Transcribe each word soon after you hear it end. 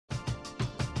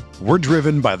We're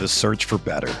driven by the search for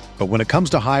better. But when it comes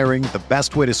to hiring, the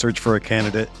best way to search for a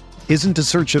candidate isn't to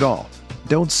search at all.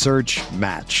 Don't search,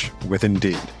 match with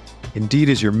Indeed. Indeed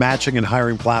is your matching and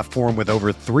hiring platform with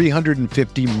over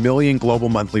 350 million global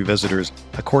monthly visitors,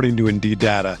 according to Indeed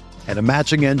data, and a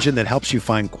matching engine that helps you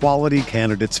find quality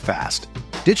candidates fast.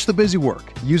 Ditch the busy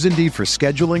work. Use Indeed for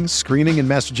scheduling, screening, and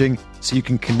messaging so you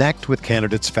can connect with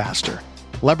candidates faster.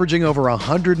 Leveraging over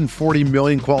 140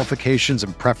 million qualifications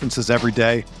and preferences every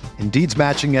day, Indeed's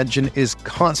matching engine is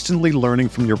constantly learning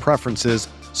from your preferences,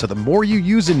 so the more you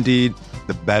use Indeed,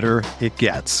 the better it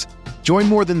gets. Join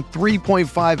more than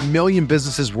 3.5 million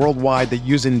businesses worldwide that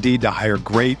use Indeed to hire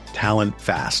great talent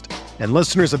fast. And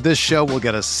listeners of this show will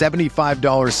get a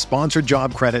 $75 sponsored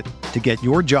job credit to get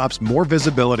your jobs more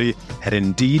visibility at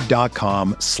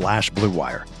Indeed.com/Blue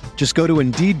Wire. Just go to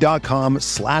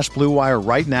Indeed.com/Blue Wire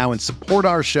right now and support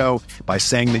our show by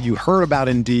saying that you heard about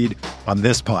Indeed on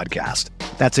this podcast.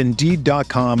 That's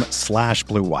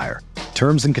Indeed.com/Blue Wire.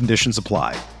 Terms and conditions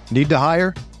apply. Need to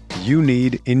hire? You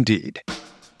need Indeed.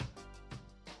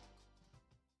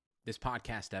 This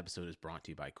podcast episode is brought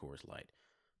to you by Coors Light.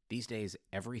 These days,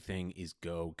 everything is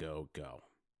go, go, go.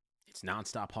 It's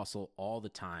nonstop hustle all the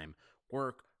time.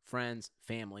 Work, friends,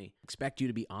 family, expect you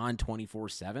to be on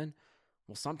 24/7.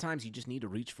 Well, sometimes you just need to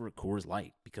reach for a Coors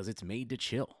Light because it's made to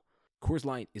chill. Coors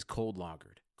Light is cold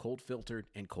lagered, cold filtered,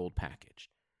 and cold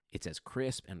packaged. It's as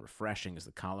crisp and refreshing as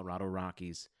the Colorado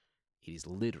Rockies. It is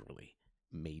literally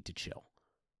made to chill.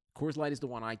 Coors Light is the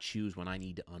one I choose when I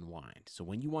need to unwind. So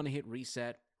when you want to hit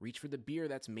reset, reach for the beer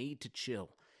that's made to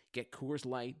chill. Get Coors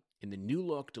Light in the new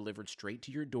look delivered straight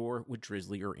to your door with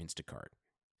Drizzly or Instacart.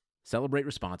 Celebrate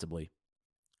responsibly.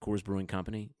 Coors Brewing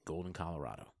Company, Golden,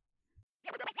 Colorado.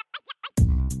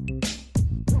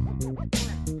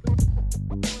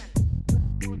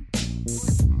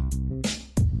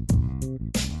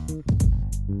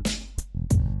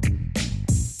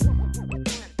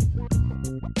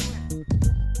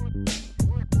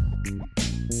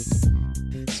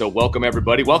 So welcome,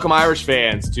 everybody. Welcome, Irish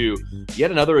fans, to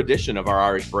yet another edition of our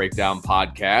Irish Breakdown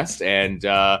podcast. And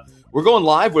we're going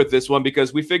live with this one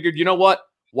because we figured, you know what?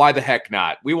 Why the heck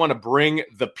not? We want to bring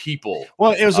the people.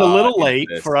 Well, it was a little late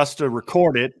for us to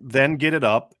record it, then get it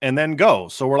up, and then go.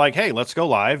 So we're like, hey, let's go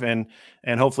live. And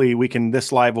hopefully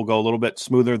this live will go a little bit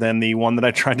smoother than the one that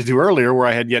I tried to do earlier, where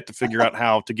I had yet to figure out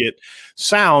how to get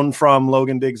sound from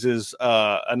Logan Diggs's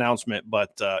announcement.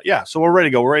 But so we're ready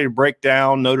to go. We're ready to break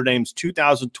down Notre Dame's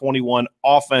 2021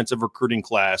 offensive recruiting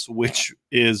class, which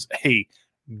is a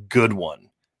good one.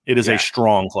 It is a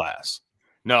strong class.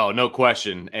 No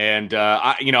question. And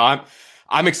I'm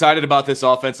excited about this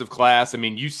offensive class. I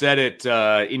mean, you said it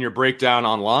in your breakdown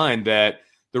online that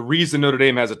the reason Notre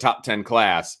Dame has a top 10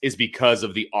 class is because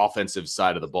of the offensive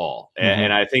side of the ball. Mm-hmm.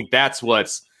 And I think that's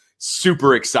what's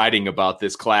super exciting about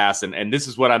this class. And this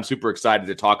is what I'm super excited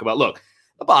to talk about. Look,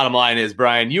 the bottom line is,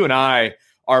 Brian, you and I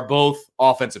are both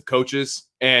offensive coaches,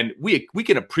 and we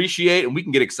can appreciate and we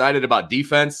can get excited about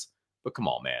defense, but come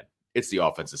on, man. It's the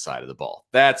offensive side of the ball.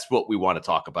 That's what we want to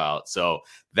talk about. So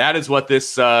that is what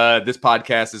this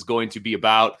podcast is going to be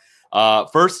about.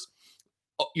 First,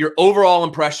 your overall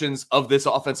impressions of this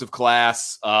offensive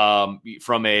class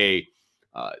from a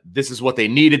this is what they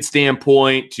needed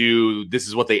standpoint to this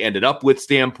is what they ended up with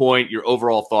standpoint. Your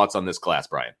overall thoughts on this class,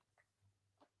 Brian?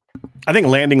 I think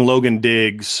landing Logan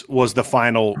Diggs was the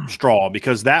final straw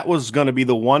because that was going to be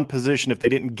the one position, if they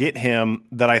didn't get him,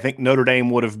 that I think Notre Dame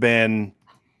would have been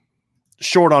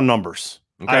short on numbers.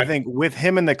 Okay. I think with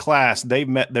him in the class, they've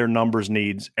met their numbers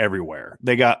needs everywhere.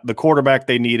 They got the quarterback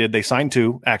they needed. They signed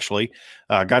two, actually.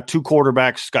 Got two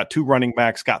quarterbacks, got two running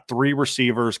backs, got three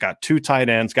receivers, got two tight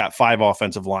ends, got five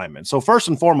offensive linemen. So first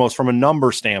and foremost, from a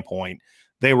number standpoint,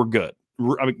 they were good.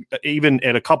 I mean, even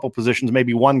at a couple positions,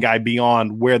 maybe one guy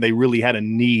beyond where they really had a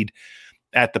need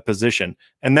at the position.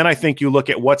 And then I think you look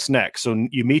at what's next. So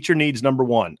you meet your needs, number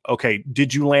one. Okay,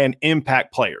 did you land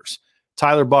impact players?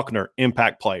 Tyler Buckner,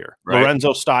 impact player. Right.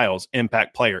 Lorenzo Styles,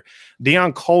 impact player.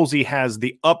 Deion Colzie has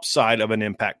the upside of an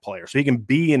impact player, so he can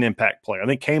be an impact player. I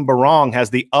think Kane Barong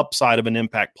has the upside of an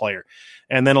impact player.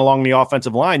 And then along the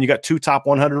offensive line, you got two top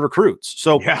 100 recruits.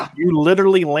 So you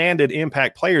literally landed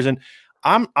impact players. And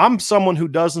I'm someone who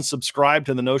doesn't subscribe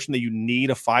to the notion that you need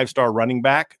a five-star running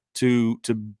back to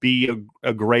be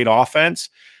a great offense.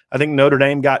 I think Notre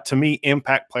Dame got, to me,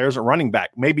 impact players at running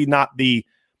back. Maybe not the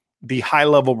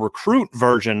high-level recruit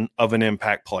version of an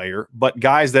impact player, but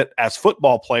guys that as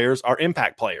football players are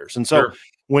impact players. And so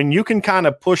when you can kind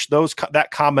of push that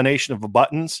combination of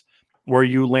buttons where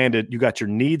you got your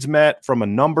needs met from a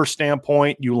number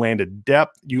standpoint, you landed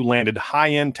depth, you landed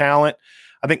high-end talent.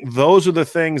 I think those are the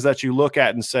things that you look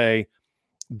at and say,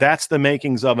 that's the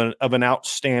makings of an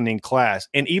outstanding class.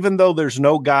 And even though there's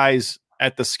no guys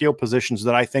at the skill positions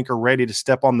that I think are ready to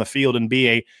step on the field and be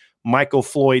a Michael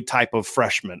Floyd type of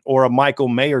freshman or a Michael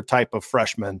Mayer type of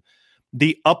freshman,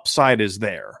 the upside is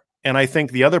there. And I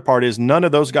think the other part is none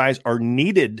of those guys are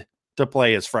needed to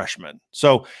play as freshmen.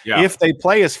 So if they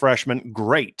play as freshmen,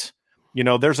 great. You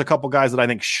know, there's a couple guys that I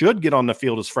think should get on the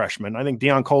field as freshmen. I think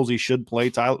Deion Colzie should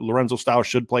play, Lorenzo Styles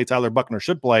should play, Tyler Buckner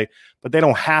should play, but they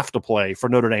don't have to play for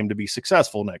Notre Dame to be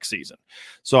successful next season.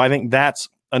 So I think that's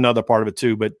another part of it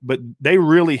too. But they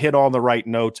really hit all the right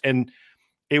notes, and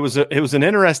it was an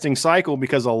interesting cycle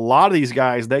because a lot of these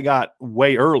guys they got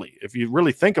way early. If you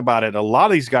really think about it, a lot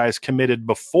of these guys committed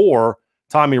before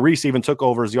Tommy Rees even took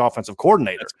over as the offensive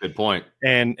coordinator. That's a good point.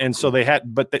 And so they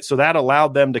had, so that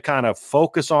allowed them to kind of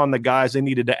focus on the guys they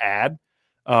needed to add,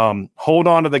 hold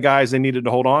on to the guys they needed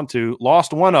to hold on to,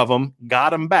 lost one of them, got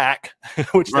them back,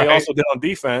 which they also did on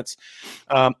defense.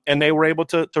 And they were able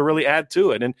to really add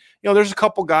to it. And, you know, there's a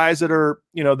couple guys that are,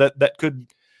 you know, that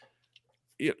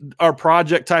are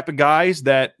project type of guys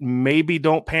that maybe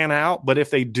don't pan out, but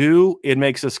if they do, it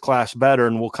makes this class better.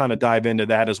 And we'll kind of dive into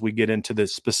that as we get into the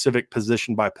specific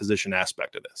position by position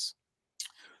aspect of this.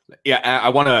 Yeah, I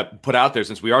want to put out there,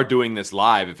 since we are doing this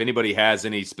live, if anybody has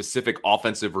any specific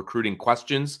offensive recruiting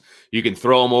questions, you can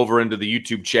throw them over into the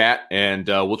YouTube chat, and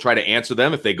we'll try to answer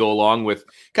them if they go along with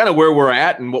kind of where we're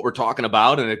at and what we're talking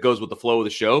about, and it goes with the flow of the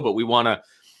show. But we want to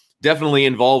definitely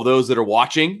involve those that are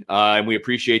watching, and we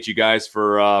appreciate you guys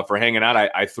for hanging out.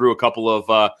 I threw a couple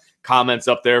of comments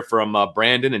up there from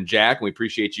Brandon and Jack, and we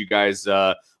appreciate you guys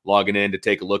logging in to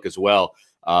take a look as well.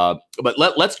 But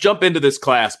let's jump into this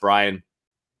class, Brian.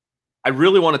 I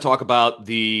really want to talk about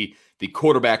the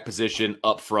quarterback position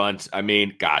up front. I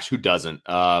mean, gosh, who doesn't?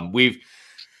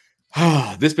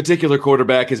 This particular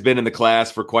quarterback has been in the class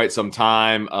for quite some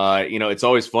time. You know, it's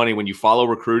always funny when you follow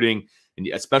recruiting, and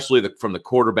especially from the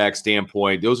quarterback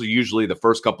standpoint, those are usually the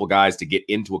first couple guys to get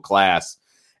into a class.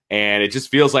 And it just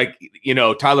feels like, you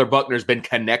know, Tyler Buckner's been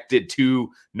connected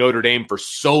to Notre Dame for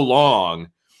so long,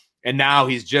 and now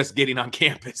he's just getting on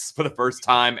campus for the first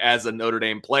time as a Notre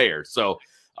Dame player. So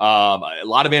a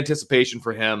lot of anticipation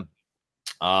for him.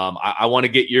 I want to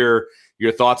get your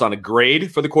thoughts on a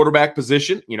grade for the quarterback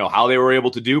position, you know, how they were able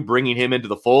to do bringing him into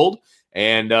the fold,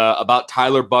 and about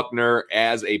Tyler Buckner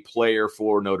as a player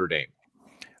for Notre Dame.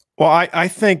 Well, I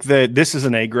think that this is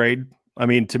an A grade. I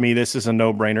mean, to me, this is a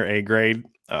no-brainer A grade.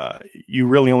 You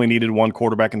really only needed one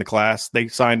quarterback in the class. They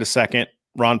signed a second,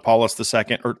 Ron Paulus the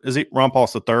second, or is it Ron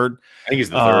Paulus the third? I think he's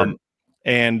the third.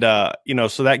 And, you know,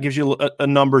 so that gives you a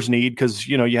numbers need because,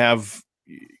 you know, you have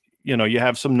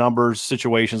some numbers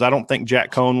situations. I don't think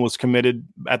Jack Cohn was committed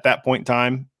at that point in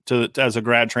time as a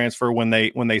grad transfer when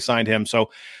they signed him. So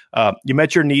you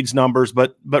met your needs numbers,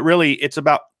 but really it's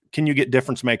about, can you get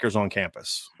difference makers on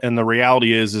campus? And the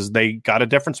reality is they got a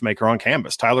difference maker on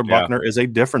campus. Tyler Buckner is a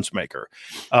difference maker.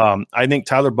 I think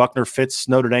Tyler Buckner fits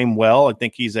Notre Dame well. I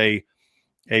think he's a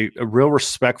real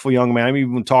respectful young man. I mean,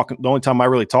 even the only time I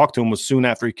really talked to him was soon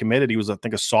after he committed. He was, I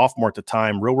think, a sophomore at the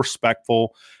time, real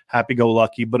respectful,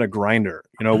 happy-go-lucky, but a grinder.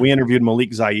 You know, we interviewed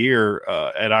Malik Zaire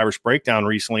at Irish Breakdown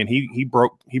recently, and he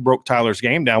broke Tyler's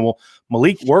game down. Well,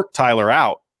 Malik worked Tyler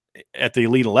out at the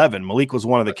Elite 11. Malik was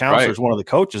one of the counselors, one of the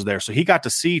coaches there. So he got to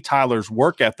see Tyler's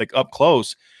work ethic up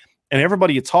close. And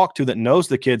everybody you talk to that knows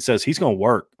the kid says he's going to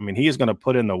work. I mean, he is going to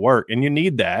put in the work, and you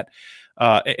need that.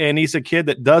 And he's a kid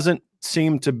that doesn't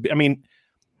seem to be, I mean,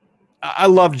 I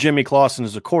love Jimmy Clausen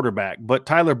as a quarterback, but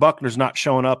Tyler Buckner's not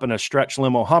showing up in a stretch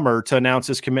limo Hummer to announce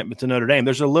his commitment to Notre Dame.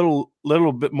 There's a little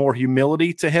bit more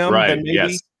humility to him than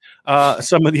maybe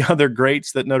some of the other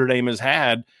greats that Notre Dame has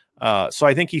had. So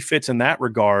I think he fits in that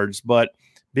regards, but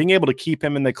being able to keep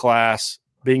him in the class,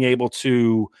 being able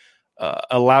to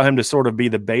allow him to sort of be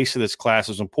the base of this class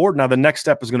is important. Now, the next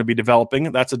step is going to be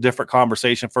developing. That's a different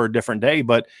conversation for a different day,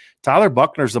 but Tyler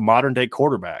Buckner's the modern day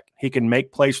quarterback. He can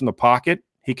make plays from the pocket.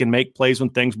 He can make plays when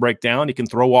things break down. He can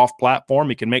throw off platform.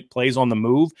 He can make plays on the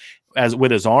move as with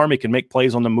his arm. He can make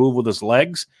plays on the move with his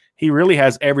legs. He really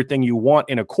has everything you want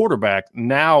in a quarterback.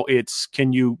 Now it's,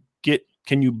 can you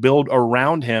build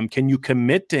around him? Can you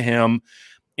commit to him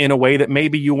in a way that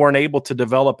maybe you weren't able to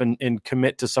develop and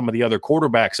commit to some of the other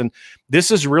quarterbacks? And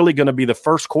this is really going to be the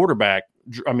first quarterback.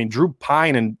 I mean, Drew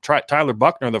Pine and Tyler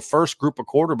Buckner are the first group of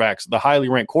quarterbacks, the highly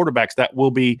ranked quarterbacks that will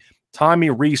be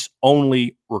Tommy Rees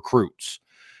only recruits.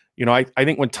 You know, I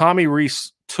think when Tommy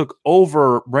Rees took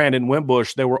over Brandon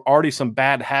Wimbush, there were already some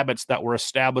bad habits that were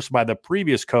established by the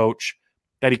previous coach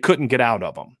that he couldn't get out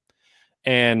of them.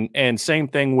 And same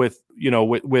thing with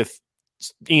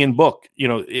Ian Book,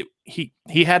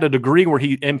 he had a degree where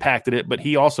he impacted it, but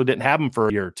he also didn't have him for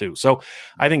a year or two. So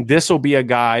I think this will be a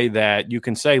guy that you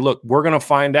can say, look, we're going to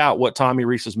find out what Tommy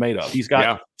Rees is made of. He's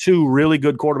got two really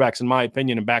good quarterbacks, in my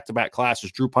opinion, in back-to-back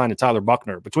classes, Drew Pine and Tyler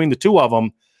Buckner. Between the two of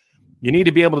them, you need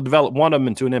to be able to develop one of them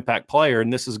into an impact player.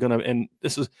 And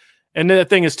the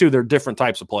thing is too, they're different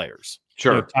types of players.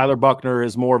 Sure. Tyler Buckner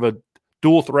is more of a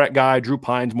dual threat guy. Drew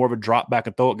Pine's more of a drop back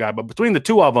and throw it guy. But between the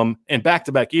two of them in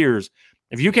back-to-back years,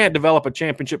 if you can't develop a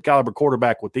championship caliber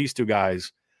quarterback with these two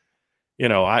guys,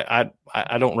 I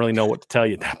don't really know what to tell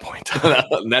you at that point.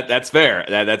 That's fair.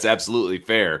 That's absolutely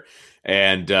fair.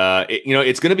 And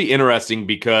it's going to be interesting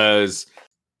because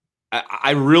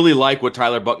I really like what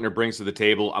Tyler Buckner brings to the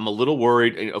table. I'm a little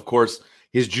worried. Of course,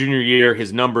 his junior year,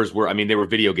 his numbers they were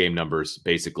video game numbers,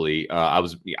 basically. I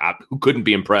couldn't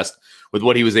be impressed with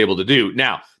what he was able to do.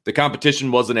 Now, the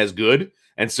competition wasn't as good.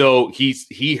 And so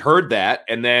he heard that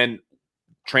and then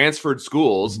transferred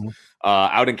schools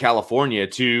out in California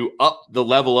to up the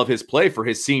level of his play for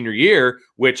his senior year,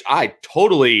 which I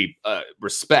totally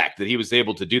respect that he was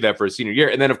able to do that for his senior year.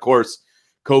 And then, of course,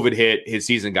 COVID hit, his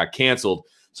season got canceled.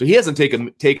 So he hasn't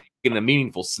taken a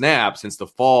meaningful snap since the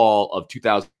fall of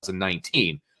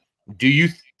 2019. Do you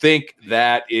think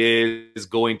that is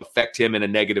going to affect him in a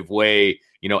negative way,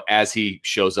 as he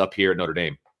shows up here at Notre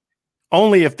Dame?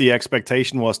 Only if the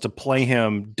expectation was to play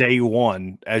him day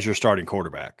one as your starting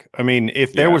quarterback. I mean,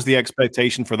 if there was the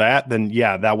expectation for that, then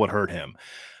that would hurt him.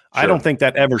 Sure. I don't think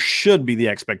that ever should be the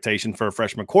expectation for a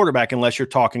freshman quarterback unless you're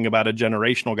talking about a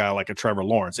generational guy like a Trevor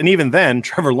Lawrence. And even then,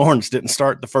 Trevor Lawrence didn't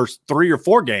start the first 3 or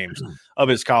 4 games of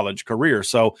his college career.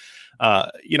 So,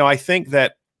 I think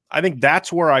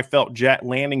that's where I felt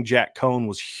landing Jack Cohn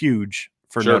was huge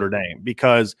for Notre Dame,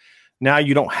 because now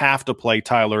you don't have to play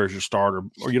Tyler as your starter,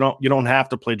 or you don't have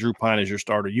to play Drew Pine as your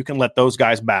starter. You can let those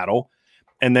guys battle.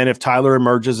 And then if Tyler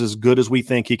emerges as good as we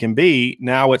think he can be,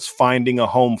 now it's finding a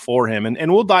home for him.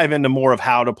 And we'll dive into more of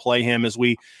how to play him as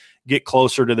we get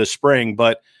closer to the spring.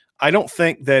 But I don't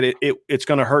think that it's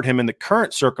going to hurt him in the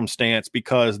current circumstance,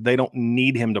 because they don't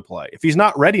need him to play. If he's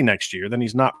not ready next year, then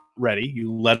he's not ready.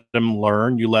 You let him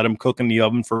learn. You let him cook in the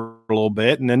oven for a little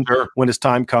bit. And then when his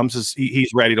time comes,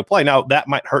 he's ready to play. Now, that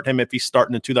might hurt him if he's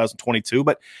starting in 2022,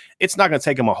 but it's not going to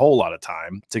take him a whole lot of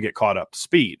time to get caught up to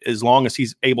speed, as long as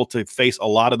he's able to face a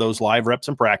lot of those live reps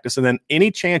in practice. And then any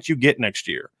chance you get next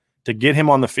year to get him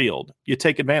on the field, you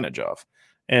take advantage of.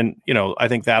 And, I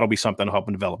think that'll be something to help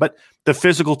him develop. But the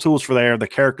physical tools are there, the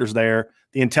character's there,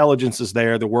 the intelligence is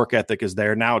there, the work ethic is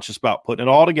there. Now it's just about putting it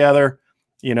all together,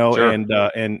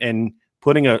 and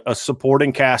putting a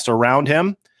supporting cast around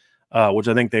him, which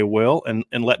I think they will, and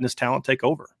letting his talent take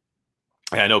over.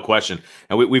 Yeah, no question.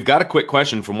 And we've got a quick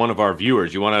question from one of our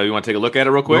viewers. You want to take a look at it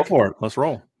real quick? Go for it. Let's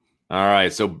roll. All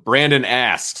right. So Brandon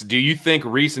asks, do you think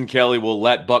Rees and Kelly will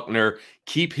let Buckner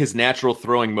keep his natural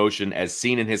throwing motion as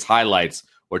seen in his highlights,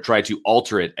 or try to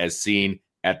alter it as seen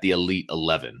at the Elite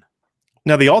 11?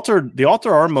 Now, the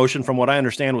alter arm motion, from what I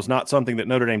understand, was not something that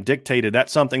Notre Dame dictated.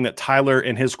 That's something that Tyler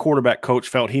and his quarterback coach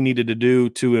felt he needed to do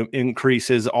to increase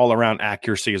his all-around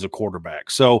accuracy as a quarterback.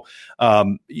 So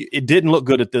it didn't look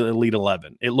good at the Elite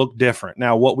 11. It looked different.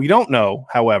 Now, what we don't know,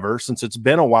 however, since it's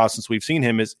been a while since we've seen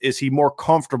him, is he more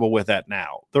comfortable with that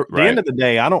now? The end of the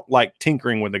day, I don't like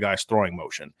tinkering with the guy's throwing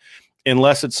motion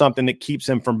unless it's something that keeps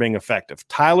him from being effective.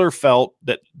 Tyler felt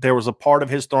that there was a part of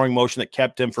his throwing motion that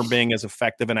kept him from being as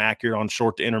effective and accurate on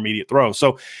short to intermediate throws.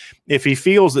 So if he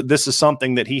feels that this is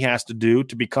something that he has to do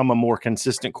to become a more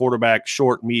consistent quarterback,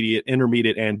 short, mediate,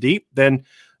 intermediate, and deep, then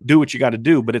do what you got to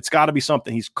do. But it's got to be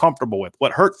something he's comfortable with.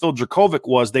 What hurt Phil Jurkovec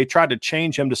was they tried to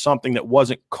change him to something that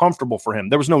wasn't comfortable for him.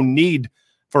 There was no need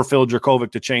for Phil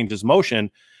Jurkovec to change his motion.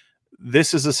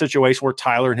 This is a situation where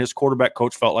Tyler and his quarterback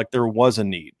coach felt like there was a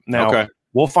need. Now,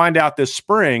 we'll find out this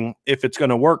spring if it's going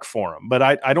to work for him. But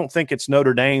I don't think it's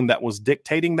Notre Dame that was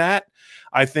dictating that.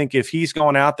 I think if he's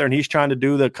going out there and he's trying to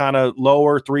do the kind of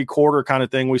lower three-quarter kind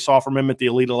of thing we saw from him at the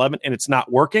Elite 11 and it's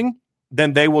not working,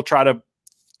 then they will try to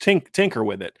tinker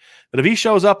with it. But if he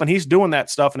shows up and he's doing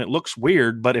that stuff and it looks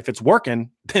weird, but if it's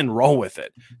working, then roll with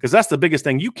it. Because that's the biggest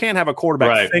thing. You can't have a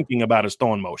quarterback thinking about his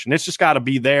throwing motion. It's just got to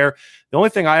be there. The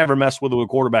only thing I ever mess with a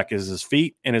quarterback is his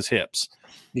feet and his hips.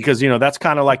 Because, that's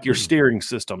kind of like your steering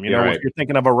system. If you're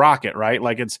thinking of a rocket, right?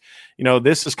 Like it's,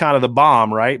 this is kind of the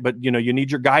bomb, right? But, you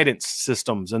need your guidance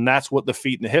systems, and that's what the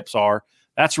feet and the hips are.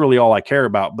 That's really all I care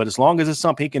about. But as long as it's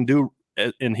something he can do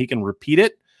and he can repeat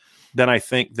it, then I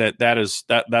think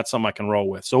that's something I can roll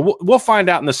with. So we'll find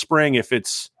out in the spring if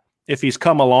he's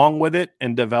come along with it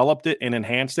and developed it and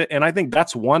enhanced it. And I think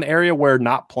that's one area where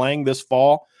not playing this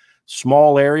fall,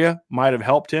 small area, might have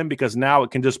helped him, because now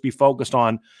it can just be focused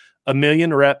on a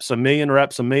million reps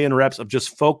of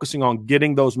just focusing on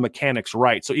getting those mechanics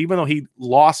right. So even though he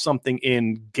lost something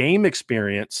in game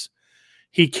experience,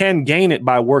 he can gain it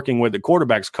by working with the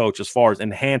quarterback's coach as far as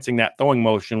enhancing that throwing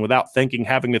motion without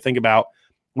having to think about,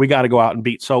 we got to go out and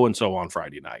beat so-and-so on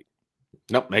Friday night.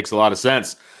 Nope, makes a lot of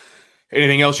sense.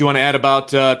 Anything else you want to add about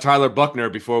Tyler Buchner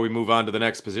before we move on to the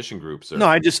next position group, sir? No,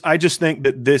 I just think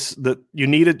that you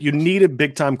need a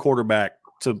big-time quarterback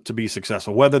to be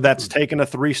successful, whether that's taking a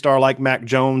 3-star like Mac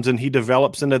Jones and he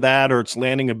develops into that, or it's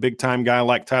landing a big-time guy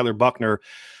like Tyler Buchner.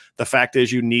 The fact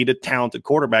is you need a talented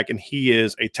quarterback, and he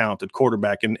is a talented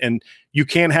quarterback. And you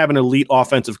can't have an elite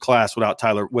offensive class without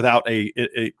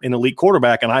an elite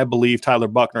quarterback, and I believe Tyler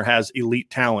Buchner has elite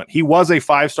talent. He was a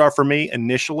 5-star for me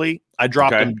initially. I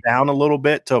dropped him down a little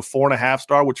bit to a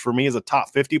 4.5-star, which for me is a top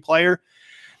 50 player,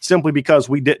 simply because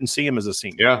we didn't see him as a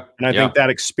senior. Yeah. And I think that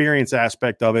experience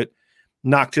aspect of it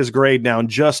knocked his grade down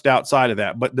just outside of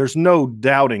that. But there's no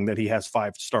doubting that he has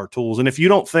 5-star tools. And if you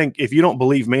don't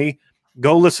believe me,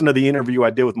 go listen to the interview I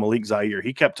did with Malik Zaire.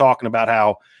 He kept talking about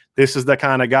how this is the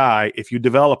kind of guy, if you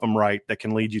develop him right, that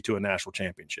can lead you to a national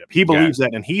championship. He believes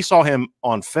that, and he saw him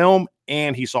on film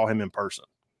and he saw him in person.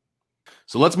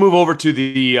 So let's move over to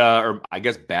the, or I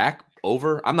guess back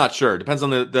over. I'm not sure. Depends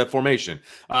on the formation.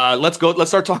 Let's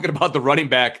start talking about the running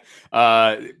back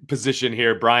position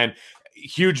here, Brian.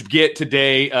 Huge get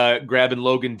today, grabbing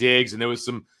Logan Diggs, and there was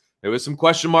some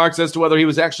question marks as to whether he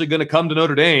was actually going to come to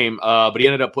Notre Dame, but he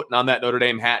ended up putting on that Notre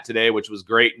Dame hat today, which was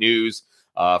great news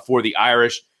for the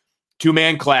Irish.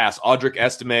 2-man class, Audric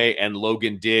Estime and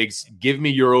Logan Diggs. Give me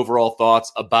your overall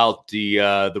thoughts about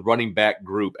the running back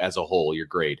group as a whole, your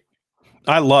grade.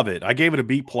 I love it. I gave it a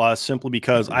B+ simply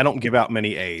because I don't give out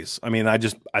many A's. I mean, I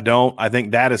don't. I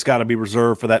think that has got to be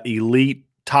reserved for that elite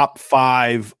top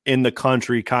 5 in the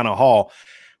country kind of haul.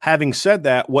 Having said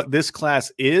that, what this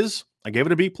class is, I gave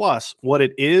it a B+. What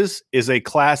it is a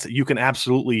class that you can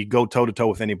absolutely go toe-to-toe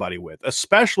with anybody with,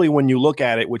 especially when you look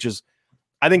at it, which is,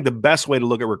 I think the best way to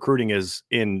look at recruiting is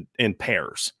in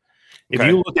pairs. If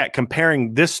you look at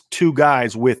comparing this 2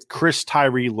 guys with Chris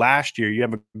Tyree last year, you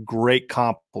have a great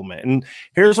compliment. And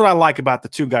here's what I like about the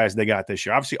 2 guys they got this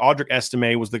year. Obviously, Audric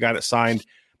Estime was the guy that signed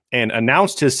and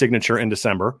announced his signature in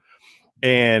December.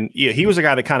 And yeah, he was a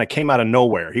guy that kind of came out of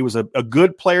nowhere. He was a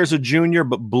good player as a junior,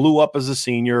 but blew up as a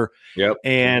senior. Yep.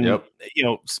 And,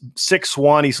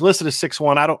 6'1", he's listed as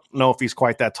 6'1". I don't know if he's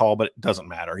quite that tall, but it doesn't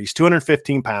matter. He's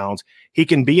 215 pounds. He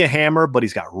can be a hammer, but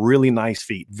he's got really nice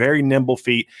feet, very nimble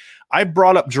feet. I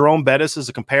brought up Jerome Bettis as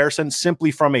a comparison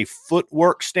simply from a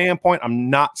footwork standpoint.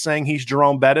 I'm not saying he's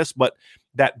Jerome Bettis, but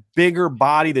that bigger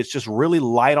body that's just really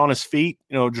light on his feet.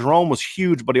 Jerome was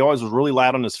huge, but he always was really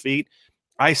light on his feet.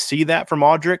 I see that from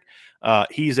Audric.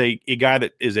 He's a guy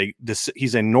that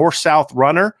he's a north-south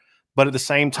runner, but at the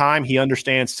same time, he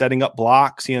understands setting up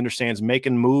blocks. He understands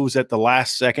making moves at the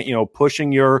last second,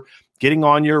 getting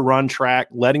on your run track,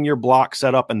 letting your block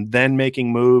set up, and then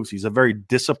making moves. He's a very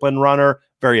disciplined runner,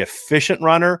 very efficient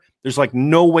runner. There's like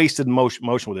no wasted motion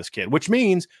with this kid, which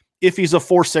means if he's a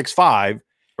 4.65,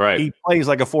 right, he plays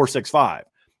like a 4.65,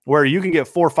 where you can get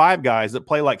 4.5 guys that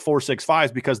play like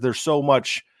 4.65s because there's so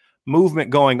much movement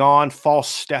going on, false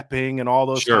stepping and all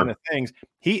those kind of things.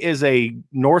 He is a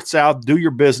north-south, do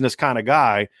your business kind of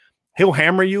guy. He'll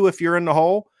hammer you if you're in the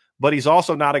hole, but he's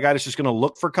also not a guy that's just going to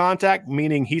look for contact,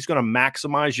 meaning he's going to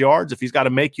maximize yards. If he's got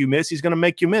to make you miss, he's going to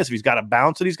make you miss. If he's got to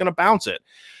bounce it, he's going to bounce it.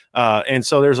 And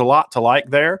so there's a lot to like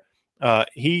there.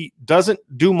 He doesn't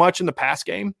do much in the pass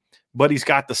game, but he's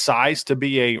got the size to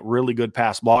be a really good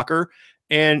pass blocker.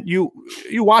 And you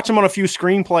watch him on a few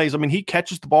screenplays. I mean, he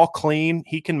catches the ball clean.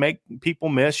 He can make people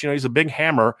miss. He's a big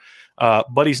hammer,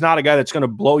 but he's not a guy that's going to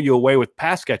blow you away with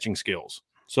pass catching skills.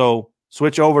 So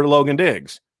switch over to Logan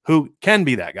Diggs, who can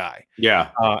be that guy. Yeah.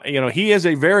 He is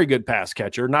a very good pass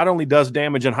catcher. Not only does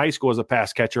damage in high school as a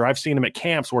pass catcher, I've seen him at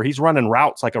camps where he's running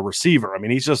routes like a receiver. I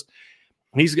mean,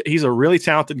 he's a really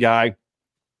talented guy.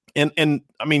 And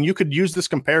I mean, you could use this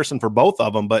comparison for both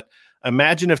of them, but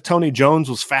imagine if Tony Jones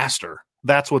was faster.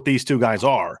 That's what these 2 guys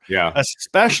are. Yeah.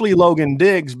 Especially Logan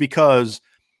Diggs, because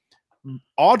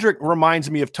Audric reminds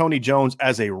me of Tony Jones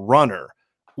as a runner.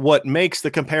 What makes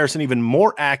the comparison even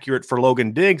more accurate for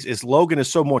Logan Diggs is Logan is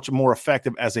so much more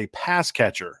effective as a pass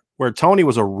catcher, where Tony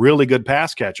was a really good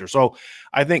pass catcher. So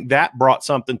I think that brought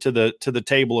something to the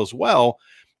table as well,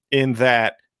 in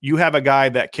that you have a guy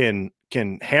that can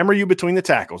hammer you between the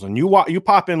tackles, and you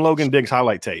pop in Logan Diggs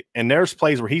highlight tape, and there's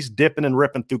plays where he's dipping and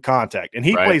ripping through contact, and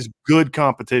he plays good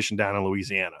competition down in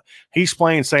Louisiana. He's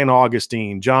playing St.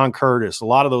 Augustine, John Curtis, a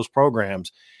lot of those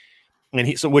programs. And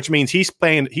which means he's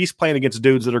playing against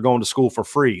dudes that are going to school for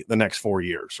free the next 4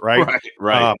 years, right?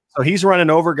 Right. So he's running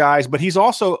over guys, but he's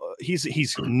also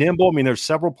he's nimble. I mean, there's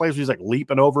several plays where he's like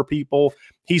leaping over people.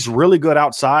 He's really good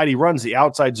outside. He runs the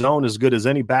outside zone as good as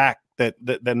any back that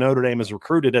Notre Dame has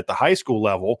recruited at the high school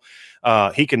level.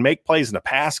 He can make plays in the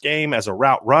pass game as a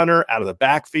route runner out of the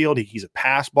backfield. He's a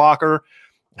pass blocker.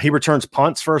 He returns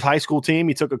punts for his high school team.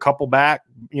 He took a couple back,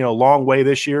 long way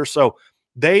this year. So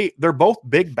they're both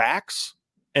big backs,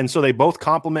 and so they both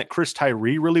complement Chris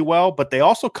Tyree really well, but they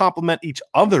also complement each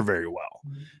other very well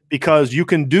because you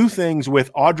can do things with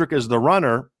Audric as the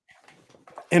runner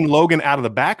and Logan out of the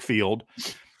backfield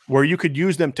where you could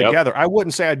use them together. Yep. I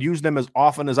wouldn't say I'd use them as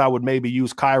often as I would maybe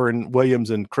use Kyron Williams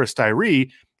and Chris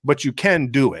Tyree, but you can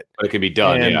do it. But it can be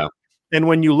done, yeah. And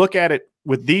when you look at it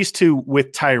with these two,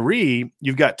 with Tyree,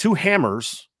 you've got two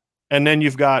hammers, and then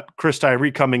you've got Chris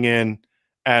Tyree coming in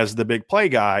as the big play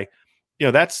guy.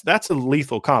 That's a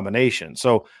lethal combination.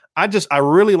 So I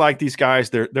really like these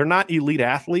guys. They're not elite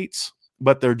athletes,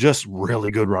 but they're just really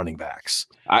good running backs.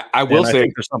 I will say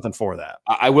there's something for that.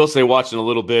 I will say, watching a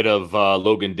little bit of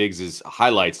Logan Diggs's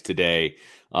highlights today.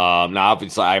 Now,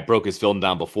 obviously, I broke his film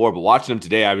down before, but watching him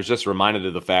today, I was just reminded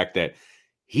of the fact that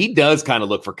he does kind of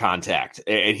look for contact,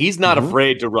 and he's not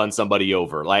afraid to run somebody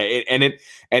over. And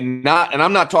I'm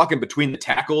not talking between the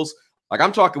tackles. Like,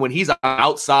 I'm talking when he's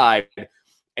outside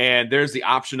and there's the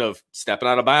option of stepping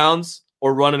out of bounds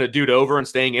or running a dude over and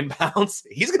staying in bounds.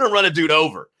 He's going to run a dude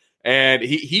over, and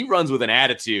he runs with an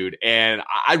attitude. And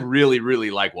I really, really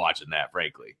like watching that,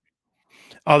 frankly.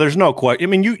 Oh, there's no question. I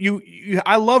mean,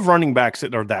 I love running backs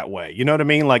that are that way. You know what I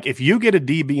mean? Like, if you get a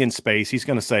DB in space, he's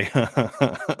going to say,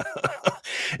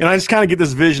 and I just kind of get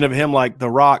this vision of him like The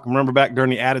Rock. Remember back during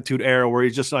the Attitude Era where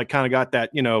he's just like kind of got that,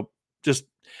 just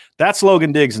that's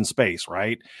Logan Diggs in space,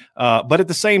 right? But at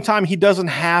the same time, he doesn't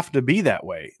have to be that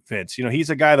way, Vince.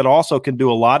 He's a guy that also can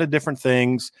do a lot of different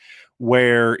things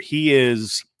where he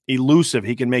is elusive.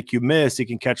 He can make you miss. He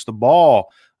can catch the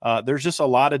ball. There's just a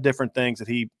lot of different things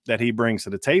that he brings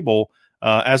to the table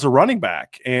as a running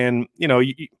back. And,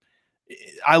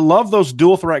 I love those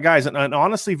dual threat guys. And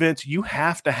honestly, Vince, you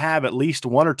have to have at least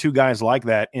one or two guys like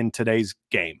that in today's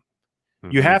game.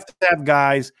 Mm-hmm. You have to have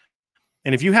guys.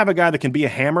 And if you have a guy that can be a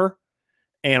hammer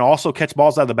and also catch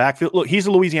balls out of the backfield, look, he's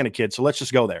a Louisiana kid, so let's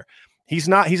just go there. He's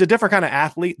a different kind of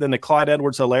athlete than the Clyde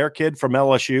Edwards-Helaire kid from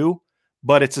LSU,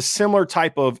 but it's a similar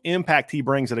type of impact he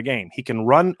brings at a game. He can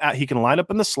run, he can line up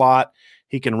in the slot,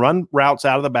 he can run routes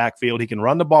out of the backfield, he can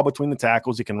run the ball between the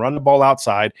tackles, he can run the ball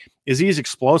outside. Is he as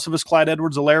explosive as Clyde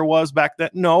Edwards-Helaire was back then?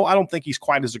 No, I don't think he's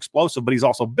quite as explosive, but he's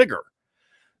also bigger.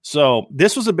 So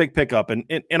this was a big pickup, and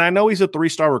I know he's a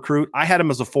 3-star recruit. I had him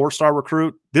as a 4-star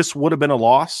recruit. This would have been a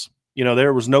loss.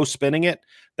 There was no spinning it.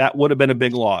 That would have been a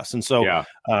big loss. And so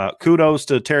kudos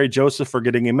to Terry Joseph for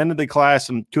getting him into the class,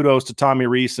 and kudos to Tommy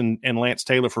Rees and Lance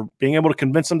Taylor for being able to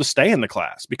convince him to stay in the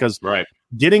class, because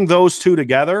getting those two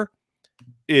together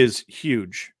is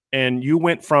huge. And you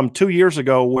went from 2 years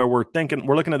ago where we're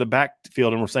looking at the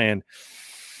backfield and we're saying,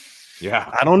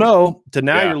 I don't know, to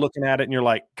now you're looking at it and you're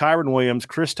like Kyron Williams,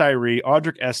 Chris Tyree,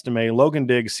 Audric Estime, Logan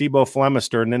Diggs, Sibo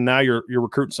Flemister, and then now you're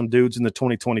recruiting some dudes in the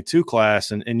 2022 class,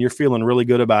 and you're feeling really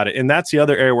good about it. And that's the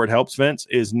other area where it helps, Vince,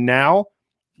 is now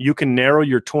you can narrow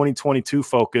your 2022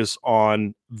 focus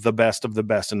on the best of the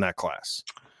best in that class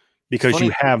because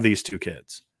you have these two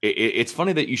kids. It's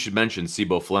funny that you should mention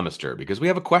Sibo Flemister, because we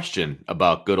have a question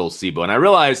about good old Sibo. And I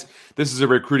realize this is a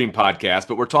recruiting podcast,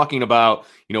 but we're talking about,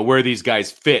 where these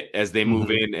guys fit as they move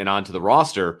in and onto the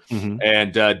roster.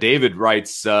 And David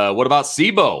writes, what about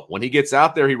Sibo? When he gets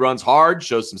out there, he runs hard,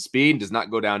 shows some speed, and does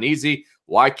not go down easy.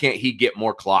 Why can't he get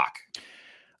more clock?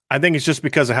 I think it's just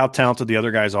because of how talented the other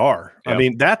guys are. Yep. I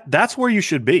mean, that's where you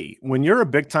should be. When you're a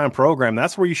big-time program,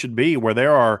 that's where you should be, where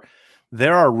there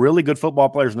are really good football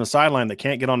players on the sideline that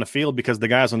can't get on the field because the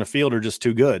guys on the field are just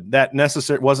too good. That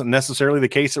wasn't necessarily the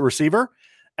case at receiver.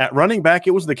 At running back,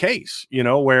 it was the case,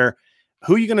 where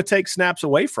who are you going to take snaps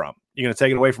away from? You're going to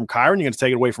take it away from Kyron. You're going to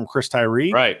take it away from Chris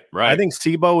Tyree. Right. I think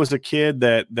Sibo is a kid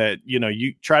that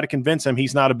you try to convince him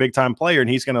he's not a big-time player, and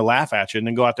he's going to laugh at you and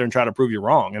then go out there and try to prove you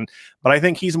wrong. But I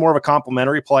think he's more of a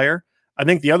complimentary player. I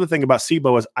think the other thing about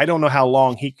Sibo is I don't know how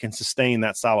long he can sustain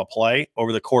that style of play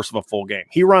over the course of a full game.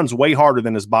 He runs way harder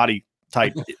than his body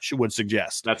type would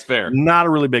suggest. That's fair. Not a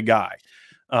really big guy.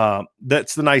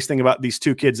 That's the nice thing about these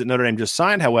two kids that Notre Dame just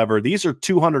signed. However, these are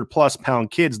 200+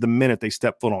 pound kids the minute they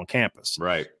step foot on campus.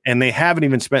 Right. And they haven't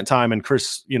even spent time in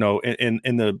Chris, in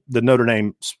the Notre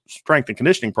Dame strength and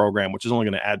conditioning program, which is only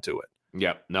going to add to it.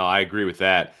 Yep. No, I agree with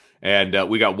that. And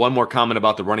we got one more comment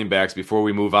about the running backs before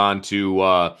we move on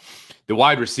to The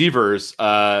wide receivers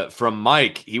from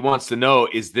Mike, he wants to know,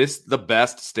 is this the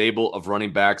best stable of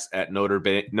running backs at Notre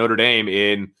Dame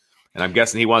in, and I'm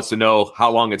guessing he wants to know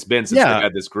how long it's been since they've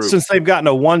had this group. Since they've gotten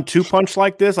a 1-2 punch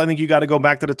like this, I think you got to go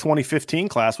back to the 2015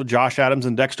 class with Josh Adams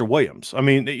and Dexter Williams. I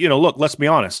mean, look, let's be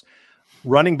honest.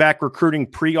 Running back recruiting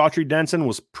pre-Autry Denson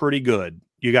was pretty good.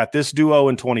 You got this duo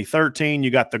in 2013.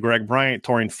 You got the Greg Bryant,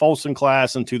 Torian Folson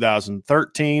class in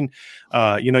 2013.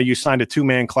 You signed a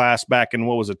two-man class back in,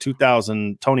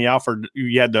 2000, Tony Alford.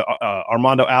 You had the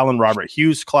Armando Allen, Robert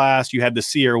Hughes class. You had the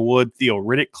Sierra Wood, Theo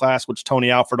Riddick class, which Tony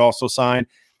Alford also signed.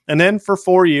 And then for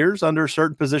 4 years, under a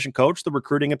certain position coach, the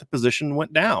recruiting at the position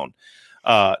went down.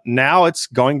 Now it's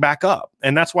going back up.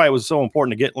 And that's why it was so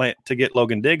important to get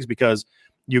Logan Diggs, because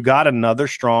you got another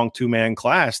strong two-man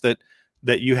class that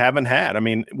you haven't had. I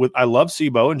mean, I love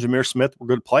Sebo and Jameer Smith were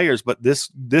good players, but this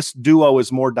duo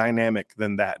is more dynamic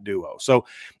than that duo. So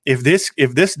if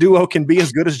this duo can be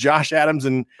as good as Josh Adams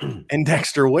and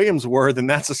Dexter Williams were, then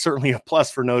that's certainly a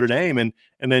plus for Notre Dame. And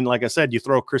then, like I said, you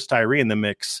throw Chris Tyree in the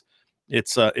mix.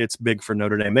 It's big for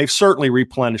Notre Dame. They've certainly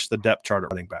replenished the depth chart at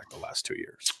running back the last 2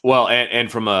 years. Well,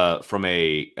 and from a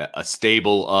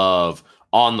stable of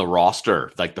on the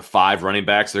roster, like the 5 running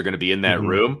backs that are going to be in that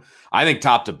room, I think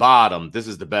top to bottom, this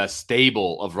is the best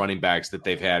stable of running backs that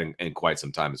they've had in quite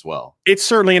some time as well. It's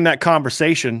certainly in that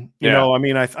conversation. You know, I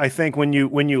mean, I think when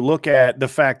you look at the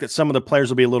fact that some of the players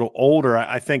will be a little older,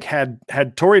 I think had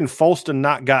Torian Folston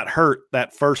not got hurt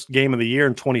that first game of the year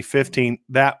in 2015,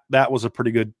 that was a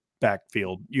pretty good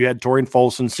backfield. You had Torian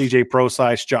Folston, CJ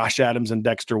Prosise, Josh Adams, and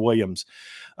Dexter Williams.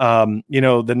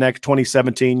 The next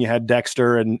 2017, you had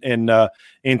Dexter and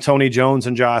Tony Jones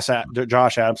and Josh Adams.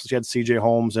 You had CJ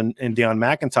Holmes and Deion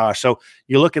McIntosh. So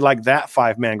you look at like that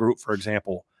 5-man group, for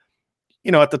example.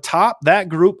 At the top, that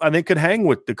group I think could hang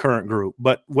with the current group.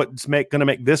 But what's going to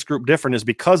make this group different is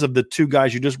because of the 2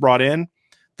 guys you just brought in.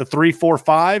 The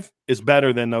 3-4-5 is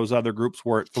better than those other groups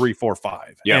were at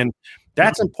 3-4-5. Yeah. And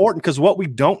that's important because what we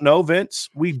don't know, Vince,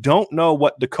 we don't know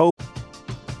what Dakota.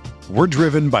 We're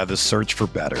driven by the search for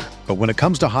better. But when it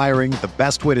comes to hiring, the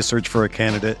best way to search for a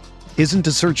candidate isn't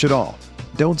to search at all.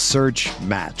 Don't search,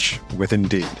 match with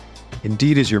Indeed.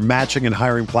 Indeed is your matching and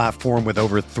hiring platform with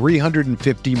over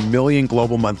 350 million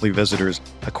global monthly visitors,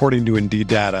 according to Indeed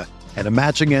data, and a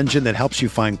matching engine that helps you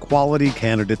find quality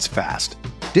candidates fast.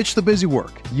 Ditch the busy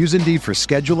work. Use Indeed for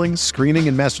scheduling, screening,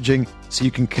 and messaging so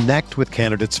you can connect with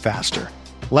candidates faster.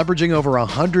 Leveraging over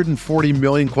 140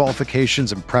 million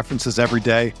qualifications and preferences every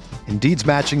day, Indeed's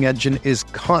matching engine is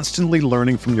constantly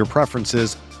learning from your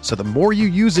preferences, so the more you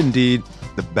use Indeed,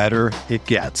 the better it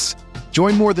gets.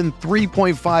 Join more than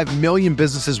 3.5 million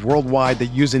businesses worldwide that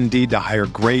use Indeed to hire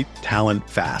great talent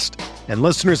fast. And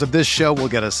listeners of this show will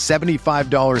get a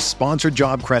 $75 sponsored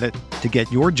job credit to get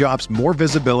your jobs more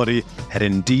visibility at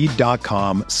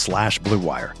Indeed.com/Blue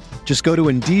Wire. Just go to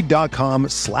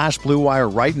Indeed.com/Blue Wire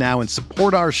right now and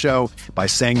support our show by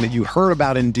saying that you heard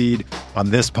about Indeed on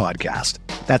this podcast.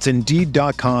 That's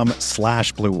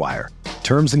Indeed.com/Blue Wire.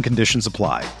 Terms and conditions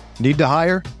apply. Need to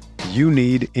hire? You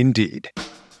need Indeed.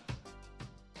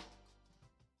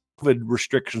 COVID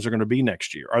restrictions are going to be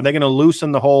next year? Are they going to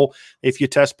loosen the whole, if you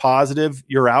test positive,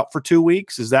 you're out for 2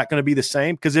 weeks? Is that going to be the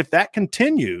same? Because if that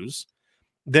continues,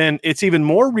 then it's even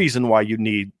more reason why you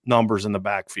need numbers in the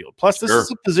backfield. Plus, this is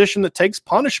a position that takes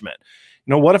punishment.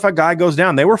 What if a guy goes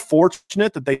down? They were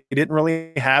fortunate that they didn't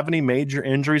really have any major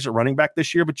injuries at running back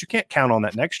this year, but you can't count on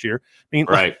that next year. I mean,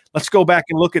 let's go back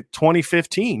and look at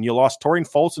 2015. You lost Torian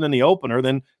Folston in the opener,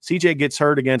 then CJ gets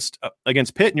hurt against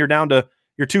Pitt, and you're down to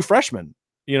your 2 freshmen.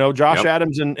 Josh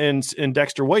Adams and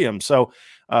Dexter Williams. So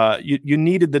you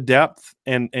needed the depth,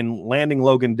 and landing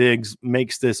Logan Diggs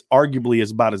makes this arguably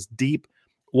about as deep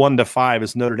 1 to 5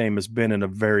 as Notre Dame has been in a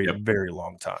very, very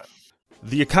long time.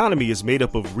 The economy is made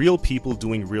up of real people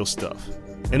doing real stuff,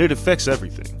 and it affects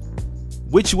everything,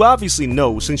 which you obviously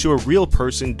know since you're a real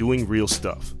person doing real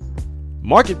stuff.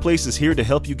 Marketplace is here to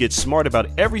help you get smart about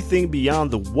everything beyond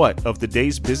the what of the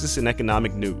day's business and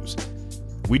economic news.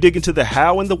 We dig into the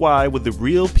how and the why with the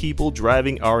real people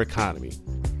driving our economy.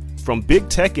 From big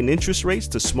tech and interest rates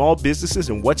to small businesses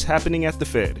and what's happening at the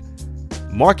Fed,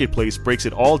 Marketplace breaks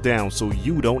it all down so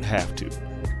you don't have to.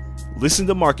 Listen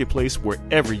to Marketplace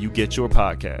wherever you get your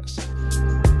podcasts.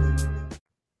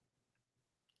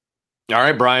 All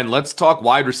right, Brian, let's talk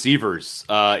wide receivers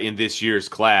in this year's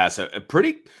class. A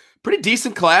pretty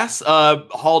decent class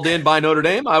hauled in by Notre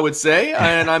Dame, I would say,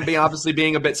 and I'm obviously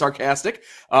being a bit sarcastic.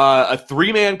 A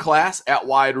 3-man class at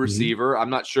wide receiver. I'm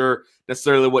not sure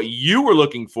necessarily what you were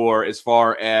looking for as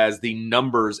far as the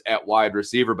numbers at wide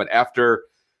receiver, but after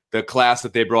the class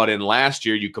that they brought in last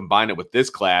year, you combine it with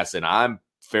this class, and I'm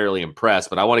fairly impressed.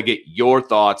 But I want to get your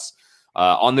thoughts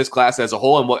on this class as a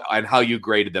whole and how you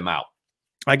graded them out.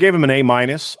 I gave him an A-.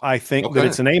 I think that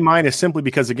it's an A- simply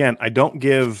because, again, I don't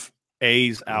give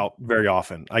A's out very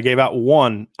often. I gave out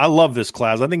 1. I love this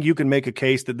class. I think you can make a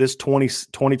case that this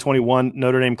 2021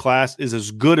 Notre Dame class is as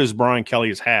good as Brian Kelly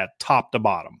has had, top to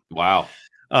bottom. Wow.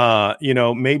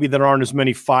 Maybe there aren't as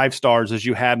many 5-stars as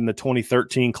you had in the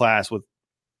 2013 class with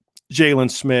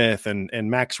Jalen Smith and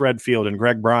Max Redfield and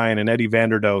Greg Bryan and Eddie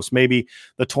Vanderdoes. Maybe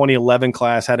the 2011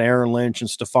 class had Aaron Lynch and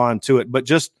Stephon Tuitt, but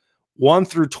just 1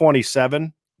 through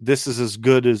 27, this is as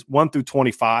good as 1 through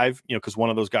 25, because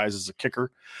one of those guys is a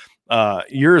kicker.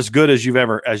 You're as good as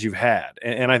you've had.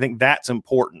 And I think that's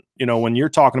important. When you're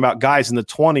talking about guys in the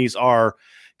 20s are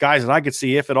guys that I could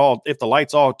see if the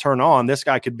lights all turn on, this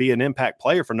guy could be an impact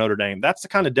player for Notre Dame. That's the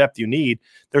kind of depth you need.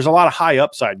 There's a lot of high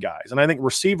upside guys. And I think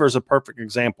receiver is a perfect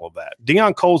example of that.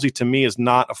 Deion Colzie to me is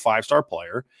not a 5-star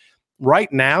player.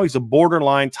 Right now, he's a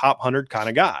borderline top 100 kind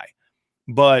of guy,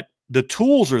 but the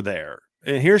tools are there.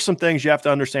 And here's some things you have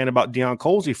to understand about Deion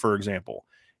Colzie, for example.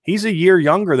 He's a year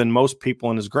younger than most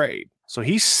people in his grade. So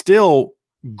he's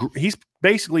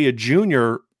basically a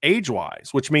junior age-wise,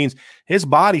 which means his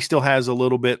body still has a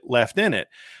little bit left in it.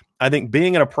 I think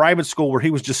being in a private school where he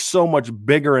was just so much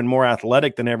bigger and more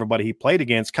athletic than everybody he played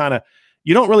against,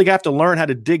 you don't really have to learn how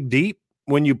to dig deep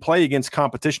when you play against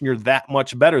competition you're that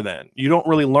much better than. You don't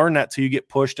really learn that till you get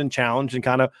pushed and challenged and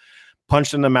kind of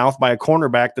punched in the mouth by a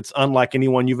cornerback that's unlike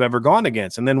anyone you've ever gone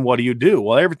against. And then what do?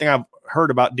 Well, everything I've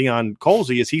heard about Deion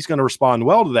Colzie is he's going to respond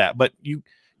well to that, but you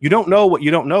don't know what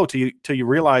you don't know till you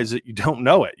realize that you don't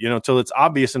know it, till it's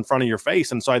obvious in front of your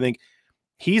face. And so I think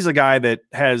he's a guy that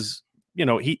has,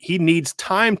 he needs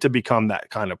time to become that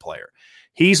kind of player.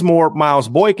 He's more Miles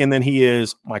Boykin than he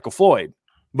is Michael Floyd,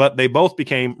 but they both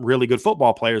became really good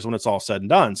football players when it's all said and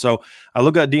done. So I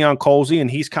look at Deion Colzie,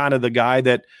 and he's kind of the guy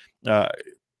that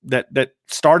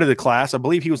started the class. I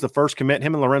believe he was the first commit.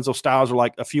 Him and Lorenzo Styles were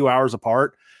like a few hours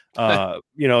apart.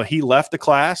 He left the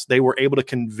class. They were able to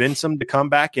convince him to come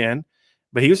back in,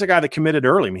 but he was a guy that committed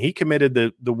early. I mean, he committed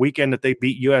the weekend that they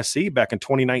beat USC back in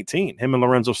 2019. Him and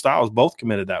Lorenzo Styles both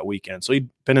committed that weekend. So he'd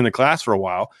been in the class for a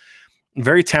while.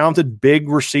 Very talented, big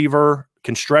receiver,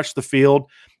 can stretch the field.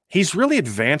 He's really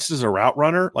advanced as a route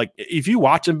runner. Like if you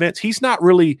watch him, Vince, he's not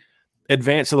really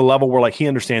advanced to the level where like he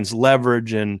understands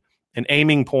leverage and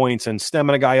aiming points and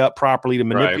stemming a guy up properly to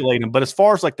manipulate him. But as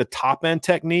far as like the top end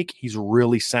technique, he's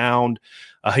really sound.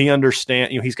 He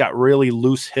understands, he's got really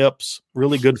loose hips,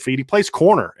 really good feet. He plays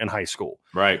corner in high school.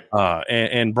 Right.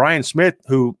 And Brian Smith,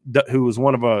 who was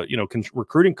one of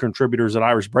recruiting contributors at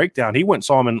Irish Breakdown, he went and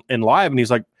saw him in live, and he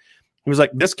was like,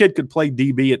 this kid could play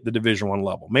DB at the Division I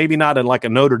level, maybe not at like a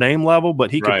Notre Dame level, but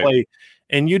he could play.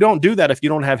 And you don't do that if you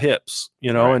don't have hips,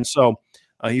 And so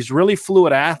he's really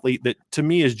fluid athlete that to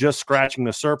me is just scratching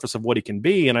the surface of what he can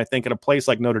be. And I think at a place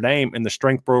like Notre Dame and the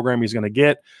strength program he's going to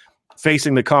get,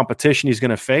 facing the competition he's going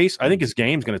to face, I think his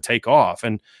game's going to take off.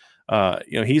 And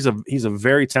he's a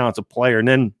very talented player. And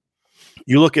then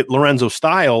you look at Lorenzo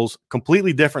Styles,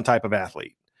 completely different type of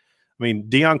athlete. I mean,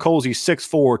 Deion Colzie's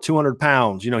 6'4", 200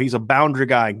 pounds. He's a boundary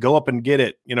guy. Go up and get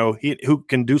it. Who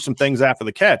can do some things after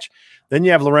the catch. Then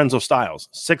you have Lorenzo Styles,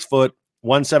 6 foot,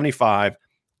 175,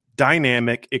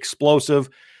 dynamic, explosive.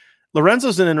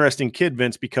 Lorenzo's an interesting kid,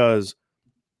 Vince, because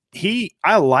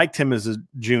I liked him as a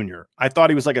junior. I thought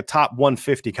he was like a top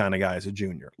 150 kind of guy as a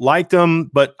junior. Liked him,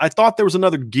 but I thought there was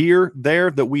another gear there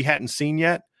that we hadn't seen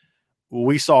yet.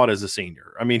 We saw it as a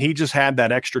senior. I mean, he just had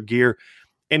that extra gear.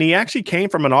 And he actually came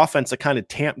from an offense that kind of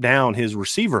tamped down his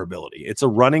receiver ability. It's a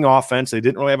running offense. They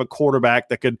didn't really have a quarterback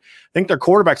that could – I think their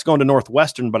quarterback's going to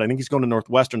Northwestern, but I think he's going to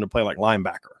Northwestern to play like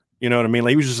linebacker. You know what I mean?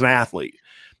 Like he was just an athlete.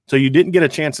 So you didn't get a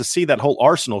chance to see that whole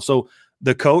arsenal. So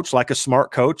the coach, like a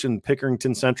smart coach, and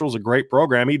Pickerington Central is a great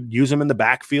program. He'd use him in the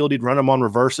backfield. He'd run him on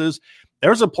reverses.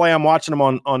 There's a play I'm watching him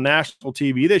on national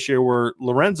TV this year where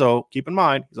Lorenzo, keep in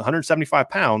mind, he's 175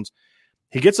 pounds.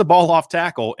 He gets a ball off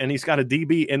tackle, and he's got a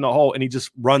DB in the hole, and he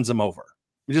just runs him over.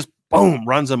 He just, boom,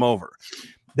 runs him over.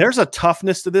 There's a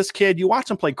toughness to this kid. You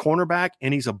watch him play cornerback,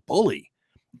 and he's a bully.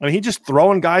 I mean, he's just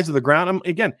throwing guys to the ground.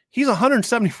 Again, he's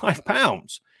 175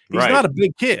 pounds. He's not a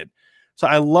big kid. So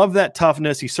I love that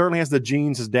toughness. He certainly has the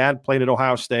genes. His dad played at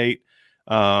Ohio State.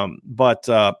 But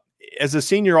as a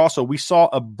senior also, we saw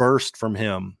a burst from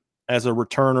him as a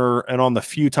returner, and on the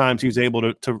few times he was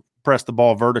able to press the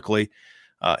ball vertically.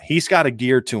 He's got a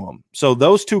gear to him. So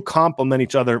those two complement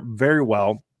each other very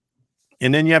well.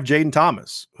 And then you have Jaden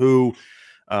Thomas, who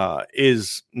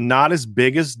is not as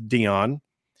big as Deion.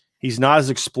 He's not as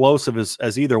explosive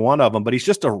as either one of them, but he's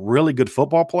just a really good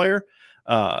football player.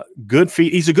 Good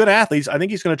feet. He's a good athlete. I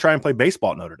think he's going to try and play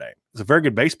baseball at Notre Dame. He's a very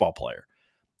good baseball player.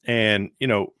 And,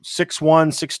 6'1",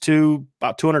 6'2",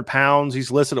 about 200 pounds.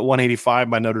 He's listed at 185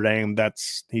 by Notre Dame.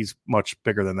 He's much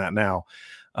bigger than that now.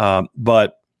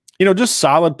 But, just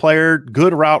solid player,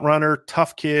 good route runner,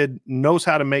 tough kid, knows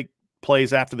how to make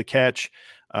plays after the catch.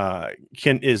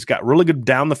 Is got really good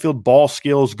down the field ball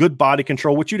skills, good body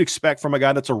control, which you'd expect from a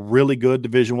guy that's a really good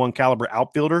Division I caliber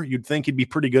outfielder. You'd think he'd be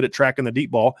pretty good at tracking the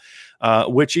deep ball,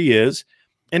 which he is.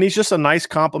 And he's just a nice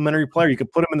complementary player. You can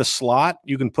put him in the slot.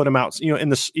 You can put him out, you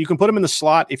can put him in the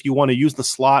slot if you want to use the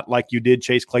slot like you did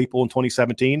Chase Claypool in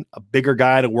 2017, a bigger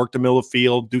guy to work the middle of the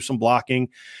field, do some blocking.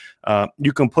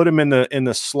 You can put him in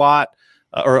the slot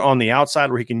or on the outside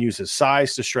where he can use his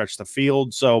size to stretch the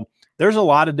field. So there's a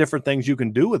lot of different things you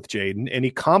can do with Jaden, and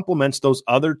he complements those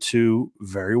other two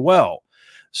very well.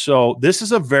 So this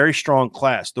is a very strong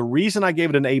class. The reason I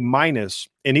gave it an A-,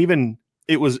 and even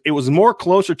it was more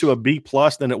closer to a B+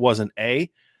 than it was an A,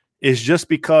 is just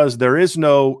because there is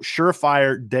no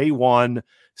surefire day one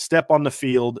step on the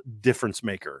field difference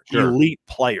maker, elite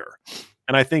player.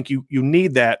 And I think you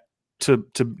need that to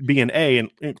be an A.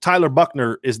 And Tyler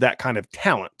Buckner is that kind of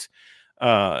talent.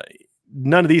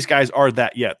 None of these guys are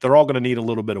that yet. They're all going to need a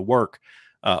little bit of work.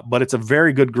 But it's a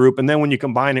very good group. And then when you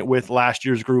combine it with last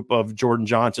year's group of Jordan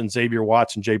Johnson, Xavier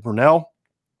Watts, and Jay Brunell,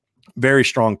 very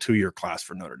strong 2-year class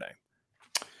for Notre Dame.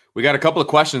 We got a couple of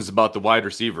questions about the wide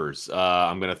receivers.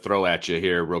 I'm going to throw at you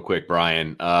here real quick,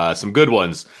 Brian. Some good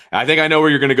ones. I think I know where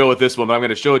you're going to go with this one, but I'm going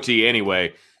to show it to you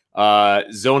anyway.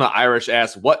 Zona Irish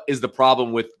asks, what is the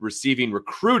problem with receiving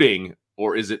recruiting,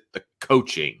 or is it the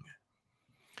coaching?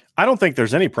 I don't think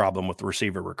there's any problem with the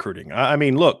receiver recruiting. I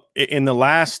mean, look, in the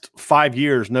last 5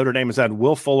 years, Notre Dame has had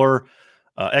Will Fuller,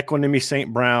 Equanimous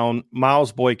St. Brown,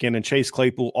 Miles Boykin, and Chase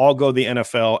Claypool all go to the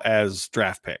NFL as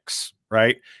draft picks,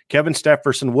 right? Kevin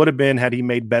Stepherson would have been had he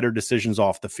made better decisions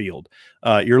off the field.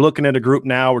 You're looking at a group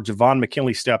now where Javon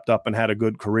McKinley stepped up and had a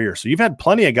good career. So you've had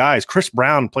plenty of guys. Chris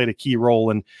Brown played a key role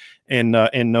in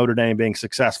Notre Dame being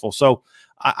successful. So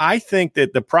I think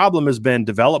that the problem has been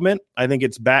development. I think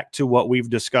it's back to what we've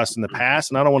discussed in the past,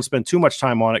 and I don't want to spend too much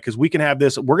time on it because we can have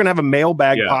this. We're going to have a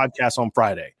mailbag podcast on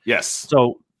Friday. Yes.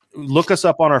 So look us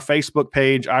up on our Facebook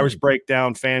page, Irish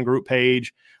Breakdown fan group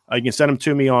page. You can send them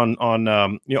to me on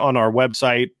our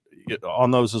website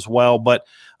on those as well. But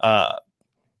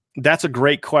that's a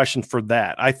great question for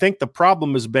that. I think the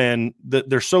problem has been that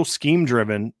they're so scheme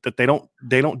driven that they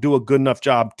don't do a good enough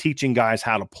job teaching guys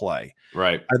how to play.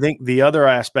 Right. I think the other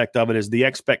aspect of it is the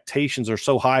expectations are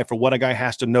so high for what a guy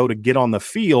has to know to get on the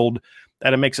field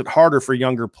that it makes it harder for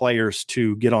younger players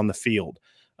to get on the field.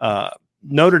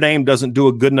 Notre Dame doesn't do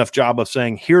a good enough job of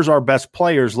saying, here's our best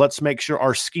players. Let's make sure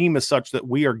our scheme is such that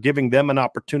we are giving them an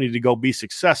opportunity to go be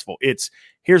successful. It's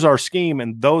here's our scheme,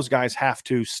 and those guys have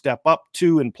to step up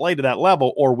to and play to that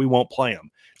level, or we won't play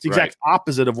them. It's the exact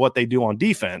opposite of what they do on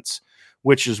defense,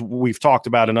 which is we've talked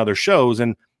about in other shows.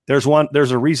 And there's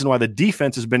a reason why the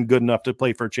defense has been good enough to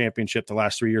play for a championship the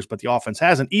last 3 years, but the offense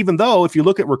hasn't, even though if you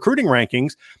look at recruiting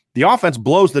rankings, the offense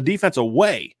blows the defense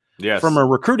away. Yes. From a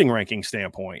recruiting ranking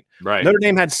standpoint. Right. Notre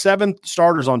Dame had 7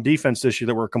 starters on defense this year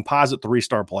that were composite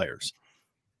 3-star players.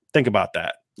 Think about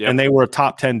that. Yep. And they were a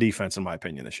top 10 defense, in my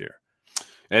opinion, this year.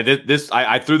 And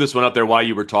I threw this one up there while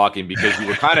you were talking because you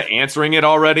were kind of answering it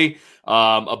already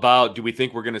about do we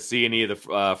think we're going to see any of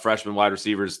the freshman wide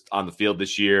receivers on the field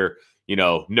this year,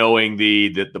 knowing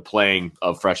the playing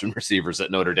of freshman receivers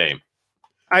at Notre Dame.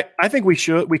 I think we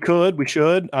should.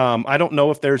 I don't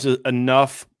know if there's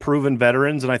enough proven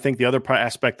veterans, and I think the other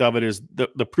aspect of it is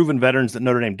the proven veterans that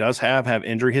Notre Dame does have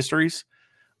injury histories.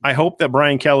 I hope that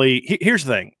Brian Kelly. Here's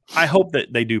the thing: I hope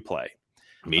that they do play.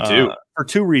 Me too. For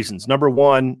 2 reasons. Number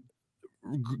one,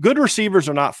 good receivers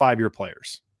are not 5-year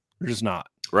players. They're just not.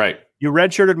 Right. You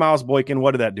redshirted Miles Boykin.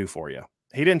 What did that do for you?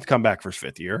 He didn't come back for his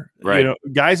 5th year. Right.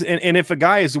 Guys, and if a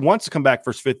guy wants to come back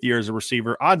for his 5th year as a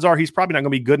receiver, odds are he's probably not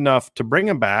going to be good enough to bring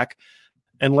him back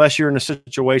unless you're in a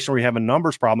situation where you have a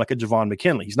numbers problem like a Javon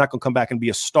McKinley. He's not going to come back and be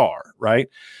a star, right?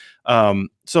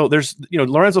 So there's,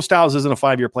 Lorenzo Styles isn't a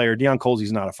 5-year player. Deion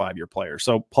Colsey's not a 5-year player.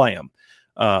 So play him.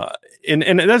 And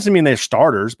it doesn't mean they're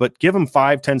starters, but give them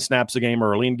 5-10 snaps a game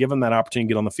early and give them that opportunity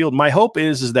to get on the field. My hope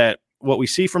is that what we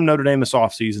see from Notre Dame this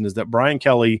offseason is that Brian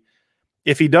Kelly,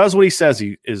 if he does what he says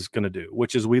he is going to do,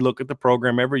 which is we look at the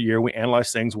program every year, we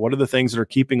analyze things. What are the things that are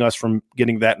keeping us from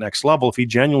getting that next level? If he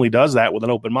genuinely does that with an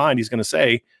open mind, he's going to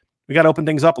say, we got to open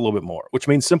things up a little bit more, which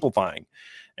means simplifying.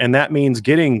 And that means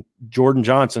getting Jordan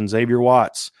Johnson, Xavier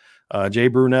Watts, Jay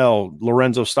Brunell,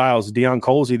 Lorenzo Styles, Deion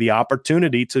Colsey, the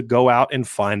opportunity to go out and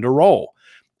find a role.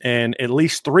 And at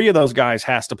least 3 of those guys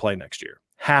has to play next year,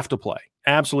 have to play.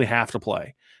 absolutely have to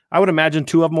play. I would imagine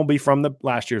 2 of them will be from the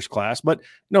last year's class, but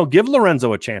give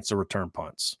Lorenzo a chance to return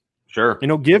punts. Sure.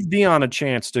 Give Dion a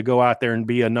chance to go out there and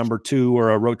be a number 2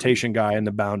 or a rotation guy in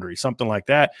the boundary, something like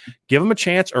that. Give him a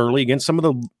chance early against some of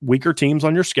the weaker teams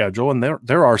on your schedule, and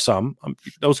there are some.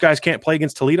 Those guys can't play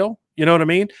against Toledo, you know what I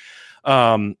mean?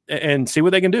 And see what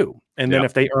they can do. And then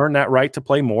if they earn that right to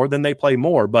play more, then they play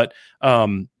more. But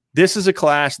this is a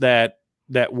class that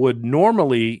would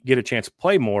normally get a chance to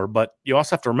play more, but you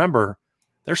also have to remember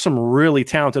there's some really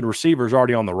talented receivers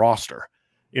already on the roster.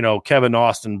 Kevin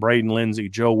Austin, Braden Lindsey,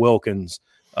 Joe Wilkins,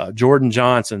 Jordan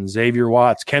Johnson, Xavier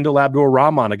Watts, Kendall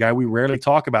Abdul-Rahman, a guy we rarely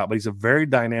talk about, but he's a very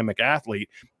dynamic athlete,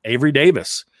 Avery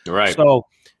Davis. Right. So,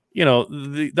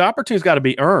 the opportunity's got to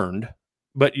be earned,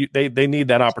 but they need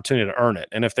that opportunity to earn it.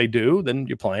 And if they do, then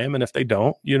you play them. And if they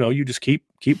don't, you just keep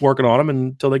working on them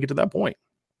until they get to that point.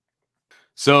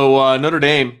 So Notre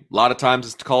Dame, a lot of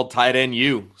times it's called tight end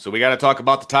U. So we got to talk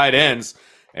about the tight ends.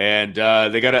 And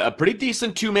they got a pretty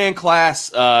decent 2-man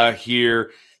class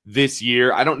here this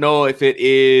year. I don't know if it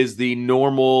is the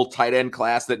normal tight end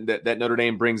class that Notre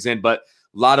Dame brings in, but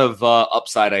a lot of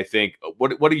upside, I think.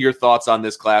 What are your thoughts on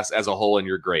this class as a whole in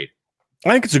your grade?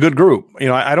 I think it's a good group.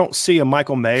 I don't see a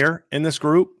Michael Mayer in this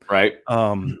group. Right.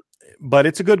 But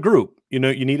it's a good group. You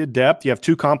needed depth. You have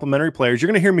 2 complementary players. You're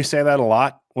going to hear me say that a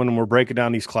lot when we're breaking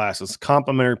down these classes,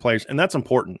 complementary players. And that's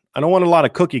important. I don't want a lot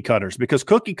of cookie cutters because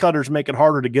cookie cutters make it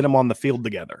harder to get them on the field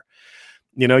together.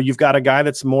 You've got a guy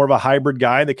that's more of a hybrid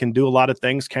guy that can do a lot of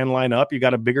things, can line up. You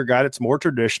got a bigger guy that's more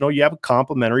traditional. You have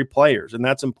complementary players, and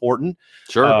that's important.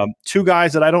 Sure. 2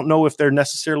 guys that I don't know if they're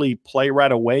necessarily play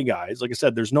right away guys. Like I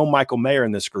said, there's no Michael Mayer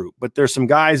in this group, but there's some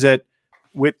guys that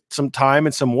with some time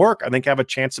and some work, I think have a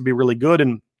chance to be really good.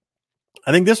 And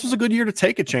I think this was a good year to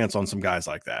take a chance on some guys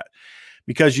like that.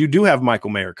 Because you do have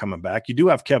Michael Mayer coming back. You do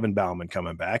have Kevin Bauman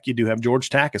coming back. You do have George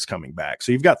Takis coming back.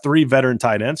 So you've got 3 veteran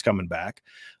tight ends coming back.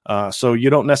 So you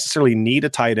don't necessarily need a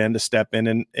tight end to step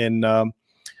in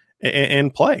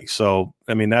and play. So,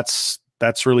 I mean, that's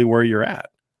really where you're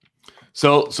at.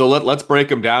 So let's break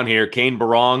them down here. Kane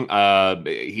Barong,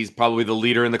 he's probably the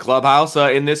leader in the clubhouse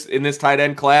in this tight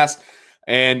end class.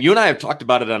 And you and I have talked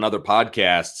about it on other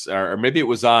podcasts, or maybe it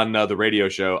was on the radio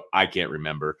show. I can't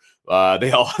remember.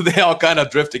 They all kind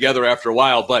of drift together after a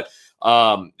while. But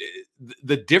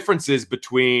the differences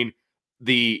between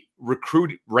the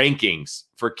recruit rankings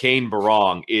for Kane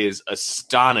Barong is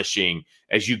astonishing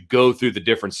as you go through the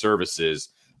different services.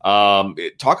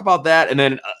 Talk about that, and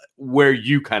then where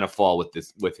you kind of fall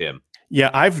with him. Yeah,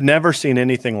 I've never seen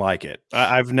anything like it.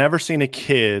 I've never seen a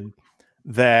kid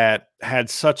that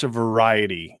had such a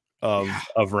variety of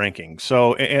rankings.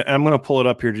 So and I'm going to pull it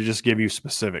up here to just give you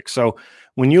specifics. So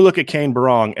when you look at Kane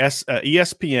Barong,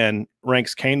 ESPN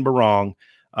ranks Kane Barong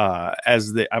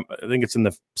as I think it's in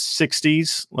the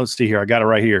 60s. Let's see here. I got it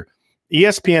right here.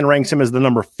 ESPN ranks him as the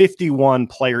number 51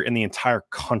 player in the entire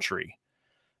country.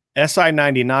 SI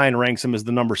 99 ranks him as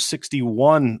the number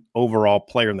 61 overall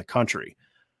player in the country.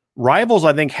 Rivals,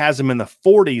 I think, has him in the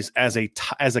 40s as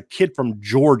a kid from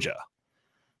Georgia.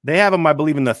 They have him, I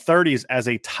believe, in the 30s as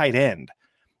a tight end.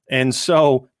 And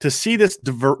so to see this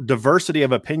diversity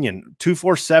of opinion,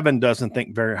 247 doesn't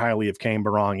think very highly of Kane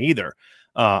Barong either.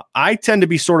 I tend to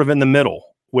be sort of in the middle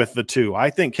with the 2.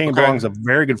 I think Kane Barong is a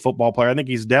very good football player. I think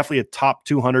he's definitely a top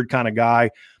 200 kind of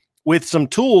guy with some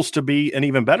tools to be an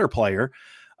even better player.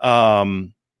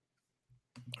 So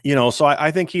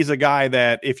I think he's a guy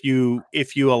that if you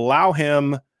allow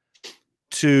him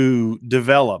to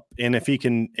develop, and if he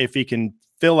can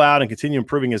fill out and continue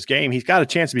improving his game, he's got a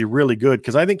chance to be really good.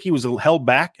 Because I think he was held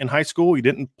back in high school. He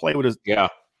didn't play with his. Yeah,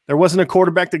 there wasn't a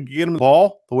quarterback to get him the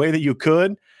ball the way that you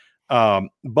could.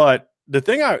 But the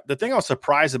thing I was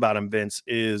surprised about him, Vince,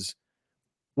 is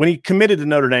when he committed to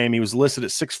Notre Dame, he was listed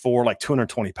at 6'4", like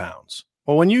 220 pounds.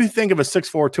 Well, when you think of a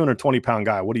 6'4", 220-pound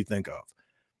guy, what do you think of?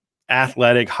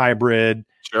 Athletic, hybrid.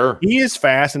 Sure. He is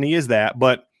fast, and he is that.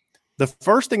 But the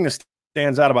first thing that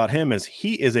stands out about him is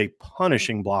he is a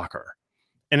punishing blocker.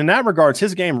 And in that regards,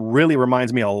 his game really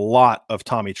reminds me a lot of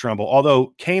Tommy Tremble,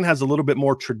 although Kane has a little bit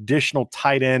more traditional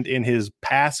tight end in his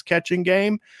pass catching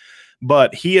game,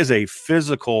 but he is a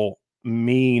physical,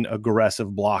 mean,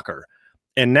 aggressive blocker.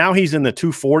 And now he's in the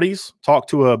 240s. Talk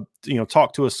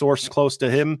to a source close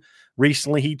to him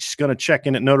recently. He's going to check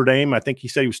in at Notre Dame. I think he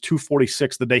said he was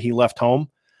 246 the day he left home.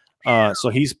 So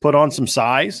he's put on some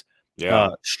size. Yeah.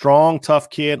 Strong, tough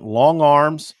kid, long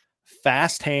arms,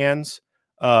 fast hands.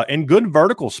 And good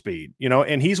vertical speed,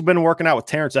 and he's been working out with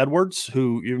Terrence Edwards,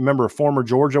 who you remember, a former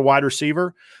Georgia wide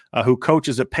receiver who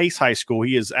coaches at Pace High School.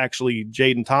 He is actually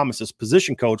Jaden Thomas's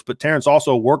position coach, but Terrence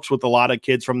also works with a lot of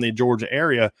kids from the Georgia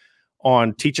area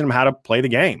on teaching him how to play the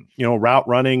game, route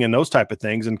running and those type of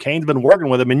things. And Kane's been working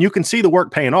with him, and you can see the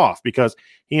work paying off because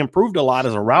he improved a lot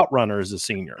as a route runner as a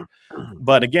senior.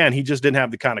 But again, he just didn't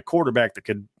have the kind of quarterback that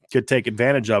could take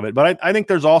advantage of it. But I think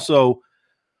there's also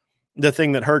the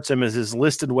thing that hurts him is his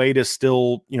listed weight is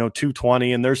still,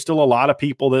 220. And there's still a lot of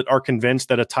people that are convinced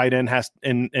that a tight end has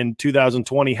in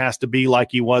 2020 has to be like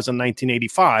he was in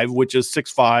 1985, which is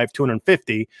 6'5",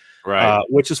 250. Right.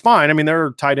 Which is fine. I mean, there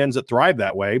are tight ends that thrive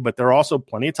that way, but there are also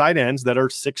plenty of tight ends that are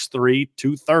 6'3",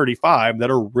 235 that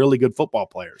are really good football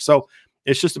players. So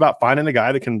it's just about finding a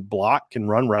guy that can block, can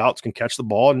run routes, can catch the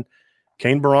ball, and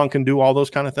Kane Barong can do all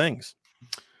those kind of things.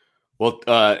 Well,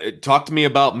 talk to me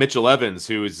about Mitchell Evans,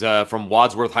 who's from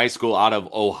Wadsworth High School out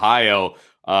of Ohio.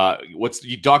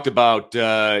 You talked about,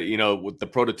 with the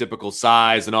prototypical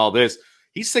size and all this.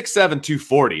 He's 6'7",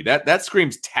 240. That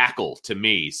screams tackle to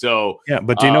me. So yeah,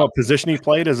 but do you know what position he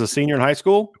played as a senior in high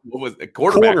school? What was it?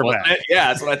 Quarterback. Wasn't it? Yeah,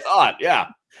 that's what I thought. Yeah.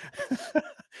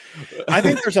 I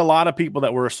think there's a lot of people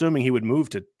that were assuming he would move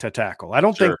to tackle. I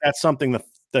don't think that's something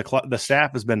the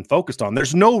staff has been focused on.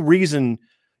 There's no reason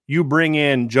you bring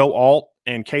in Joe Alt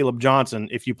and Caleb Johnson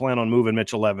if you plan on moving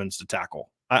Mitchell Evans to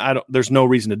tackle. There's no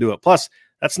reason to do it. Plus,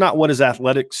 that's not what his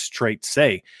athletics traits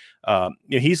say.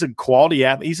 He's a quality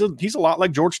athlete. He's a lot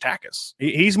like George Takis.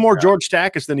 He's more George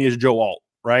Takis than he is Joe Alt,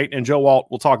 right? And Joe Alt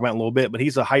we'll talk about in a little bit, but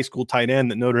he's a high school tight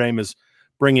end that Notre Dame is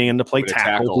bringing in to play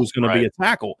tackle, who's going to be a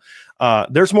tackle.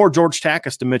 There's more George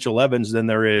Takis to Mitchell Evans than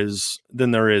there is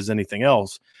anything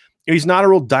else. He's not a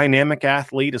real dynamic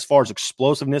athlete as far as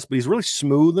explosiveness, but he's really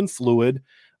smooth and fluid.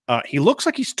 He looks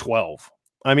like he's 12.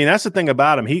 I mean, that's the thing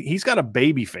about him. He's got a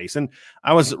baby face. And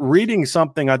I was reading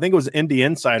something, I think it was Indy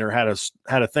Insider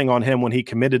had a thing on him when he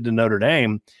committed to Notre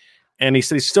Dame, and he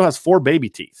said he still has 4 baby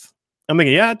teeth. I'm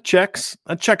thinking, yeah, that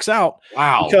checks out.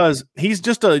 Wow. Because he's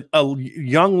just a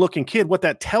young looking kid. What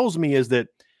that tells me is that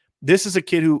this is a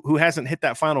kid who hasn't hit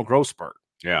that final growth spurt.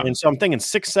 Yeah. And so I'm thinking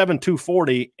 6'7",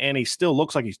 240, and he still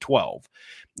looks like he's 12.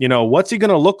 What's he going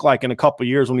to look like in a couple of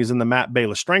years when he's in the Matt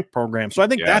Bayless strength program? So I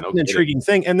think that's an intriguing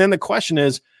thing. And then the question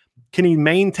is, can he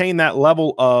maintain that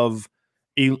level of,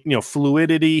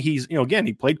 fluidity? He's, again,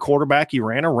 he played quarterback, he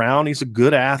ran around, he's a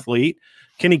good athlete.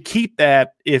 Can he keep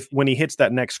that when he hits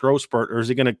that next growth spurt, or is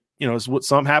he going to, is what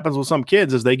happens with some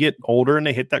kids as they get older and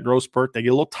they hit that growth spurt, they get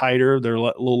a little tighter, they're a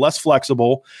little less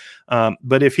flexible.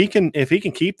 But if he can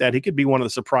keep that, he could be one of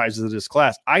the surprises of this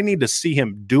class. I need to see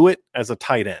him do it as a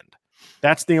tight end.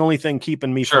 That's the only thing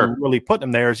keeping me from really putting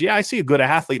him there is, I see a good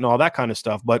athlete and all that kind of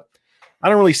stuff, but I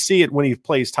don't really see it when he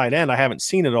plays tight end. I haven't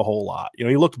seen it a whole lot.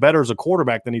 He looked better as a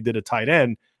quarterback than he did a tight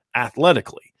end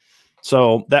athletically.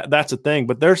 So that's a thing.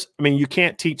 But you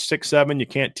can't teach 6'7", you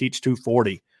can't teach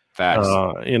 240. Facts.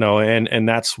 And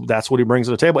that's what he brings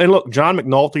to the table. And look, John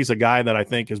McNulty's a guy that I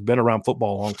think has been around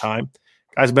football a long time.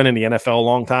 Guy's been in the NFL a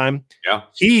long time. Yeah.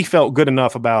 He felt good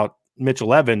enough about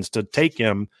Mitchell Evans to take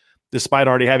him despite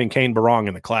already having Kane Barong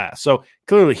in the class. So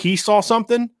clearly he saw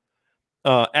something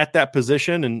at that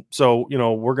position. And so,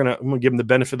 I'm going to give him the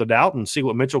benefit of the doubt and see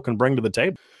what Mitchell can bring to the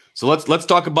table. So let's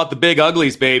talk about the big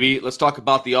uglies, baby. Let's talk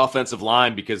about the offensive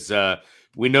line because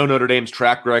we know Notre Dame's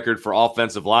track record for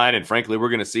offensive line. And frankly, we're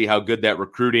going to see how good that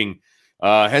recruiting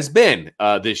has been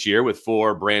this year with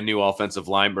 4 brand new offensive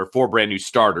line, or 4 brand new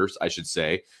starters, I should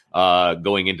say,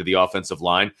 going into the offensive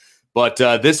line. But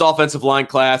this offensive line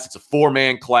class, it's a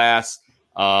 4-man class.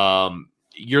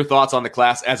 Your thoughts on the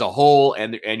class as a whole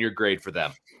and your grade for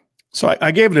them? So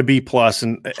I gave it a B+,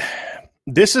 and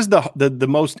this is the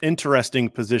most interesting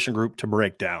position group to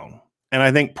break down, and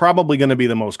I think probably going to be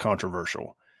the most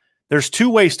controversial. There's 2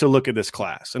 ways to look at this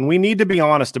class, and we need to be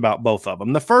honest about both of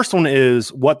them. The first one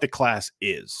is what the class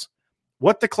is.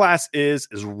 What the class is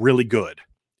really good.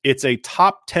 It's a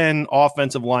top 10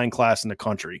 offensive line class in the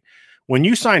country. When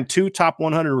you sign 2 top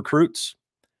 100 recruits,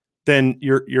 then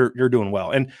you're doing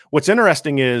well. And what's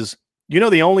interesting is,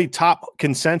 the only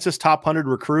consensus top 100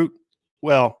 recruit,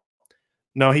 well,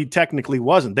 no, he technically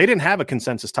wasn't. They didn't have a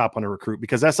consensus top 100 recruit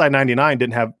because SI99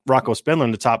 didn't have Rocco Spindler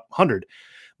in the top 100.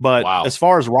 But As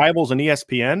far as Rivals and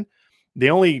ESPN, the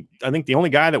only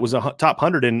guy that was a top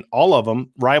 100 in all of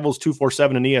them, Rivals,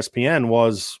 247 and ESPN,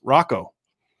 was Rocco.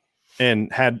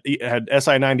 And had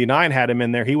SI99 had him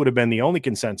in there, he would have been the only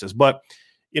consensus. But,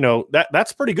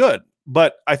 that's pretty good.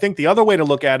 But I think the other way to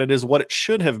look at it is what it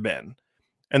should have been.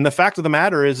 And the fact of the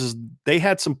matter is they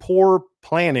had some poor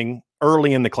planning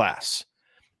early in the class.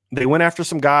 They went after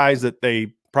some guys that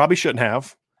they probably shouldn't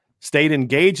have, stayed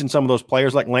engaged in some of those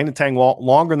players like Landon Tangwalt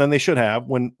longer than they should have.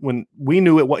 When we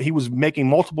knew what he was making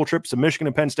multiple trips to Michigan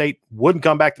and Penn State, wouldn't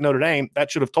come back to Notre Dame.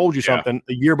 That should have told you something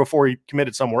a year before he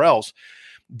committed somewhere else.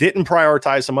 Didn't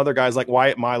prioritize some other guys like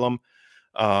Wyatt Milam.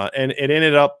 And it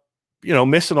ended up,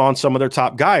 missing on some of their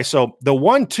top guys. So the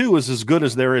 1-2 is as good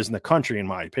as there is in the country, in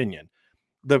my opinion.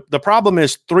 The problem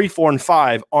is 3, 4, and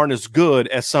 5 aren't as good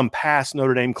as some past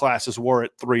Notre Dame classes were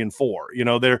at 3 and 4.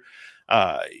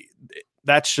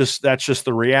 That's just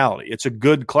the reality. It's a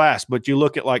good class, but you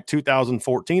look at like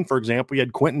 2014, for example, you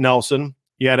had Quentin Nelson,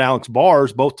 you had Alex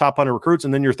Bars, both top 100 recruits,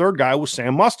 and then your third guy was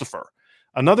Sam Mustipher,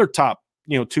 another top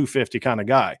 250 kind of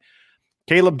guy.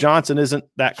 Caleb Johnson isn't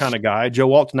that kind of guy.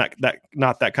 Joe Alt's not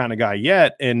that kind of guy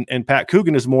yet, and Pat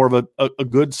Coogan is more of a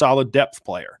good, solid depth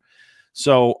player.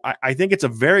 So I think it's a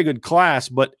very good class,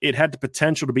 but it had the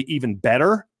potential to be even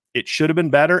better. It should have been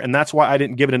better, and that's why I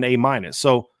didn't give it an A-.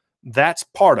 So that's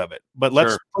part of it. But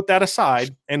let's put that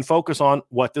aside and focus on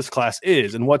what this class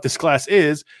is. And what this class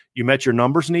is, you met your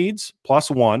numbers needs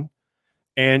 +1,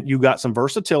 and you got some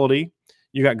versatility.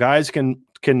 You got guys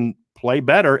can play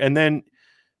better, and then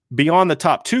beyond the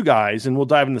top 2 guys, and we'll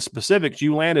dive into the specifics,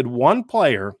 you landed one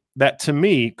player that to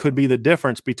me could be the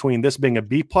difference between this being a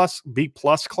B+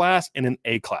 class and an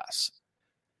A class.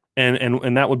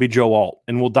 And that would be Joe Alt.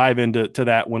 And we'll dive into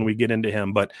that when we get into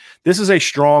him. But this is a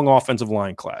strong offensive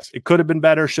line class. It could have been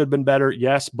better, should have been better,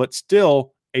 yes, but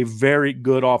still a very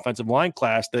good offensive line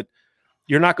class that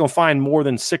you're not going to find more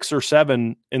than 6 or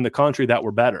 7 in the country that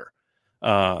were better.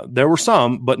 There were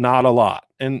some, but not a lot.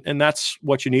 And that's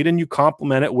what you need. And you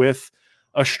complement it with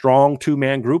a strong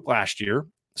 2-man group last year.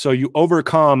 So you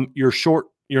overcome your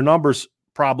numbers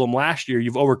problem last year.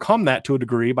 You've overcome that to a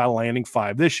degree by landing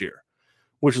 5 this year,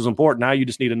 which is important. Now you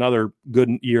just need another good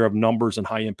year of numbers and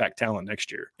high impact talent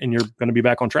next year, and you're going to be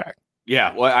back on track.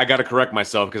 Yeah, well, I got to correct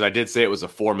myself because I did say it was a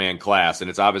 4-man class, and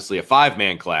it's obviously a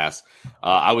 5-man class.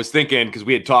 I was thinking, because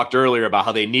we had talked earlier about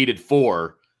how they needed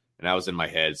 4, and that was in my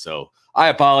head. So I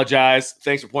apologize.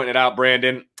 Thanks for pointing it out,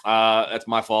 Brandon. That's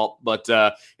my fault. But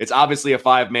it's obviously a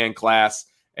 5-man class.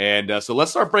 And so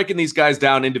let's start breaking these guys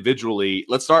down individually.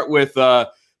 Let's start with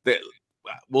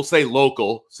we'll say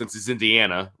local, since it's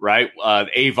Indiana, right?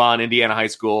 Avon, Indiana High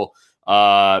School,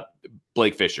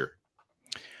 Blake Fisher.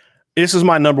 This is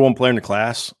my number 1 player in the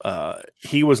class.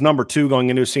 He was number 2 going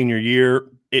into his senior year.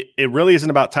 It really isn't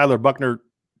about Tyler Buckner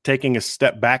taking a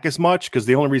step back as much, because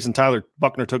the only reason Tyler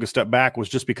Buckner took a step back was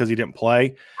just because he didn't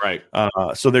play. Right.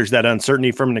 So there's that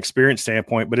uncertainty from an experience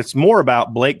standpoint, but it's more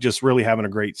about Blake just really having a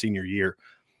great senior year.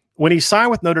 When he signed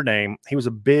with Notre Dame, he was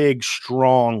a big,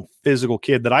 strong, physical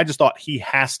kid that I just thought he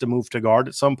has to move to guard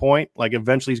at some point. Like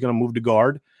eventually he's going to move to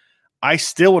guard. I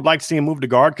still would like to see him move to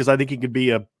guard because I think he could be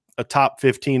a top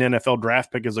 15 NFL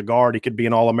draft pick as a guard. He could be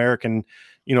an All-American,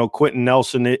 Quentin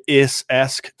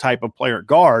Nelson-esque type of player at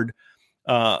guard.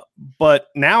 But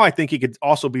now I think he could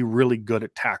also be really good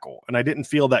at tackle. And I didn't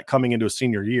feel that coming into a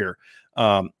senior year.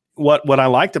 What I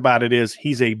liked about it is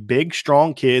he's a big,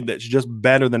 strong kid that's just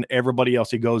better than everybody else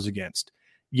he goes against.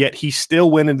 Yet he still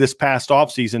went in this past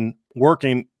offseason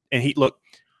working, and he's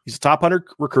a top 100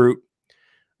 recruit.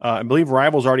 I believe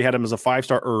Rivals already had him as a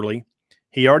 5-star early.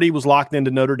 He already was locked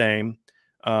into Notre Dame.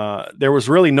 There was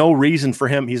really no reason for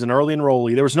him. He's an early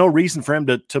enrollee. There was no reason for him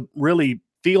to really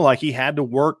feel like he had to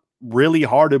work really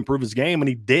hard to improve his game, and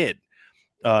he did.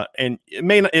 And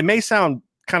it may sound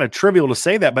kind of trivial to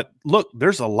say that, but look,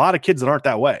 there's a lot of kids that aren't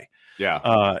that way.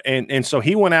 Yeah. And so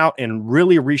he went out and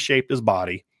really reshaped his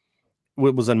body.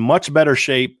 It was in much better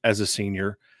shape as a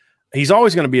senior. He's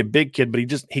always going to be a big kid, but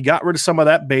he got rid of some of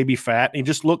that baby fat. He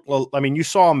just looked, you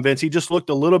saw him, Vince. He just looked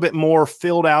a little bit more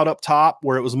filled out up top,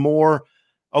 where it was more,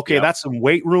 okay, that's some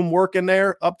weight room work in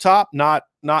there up top, not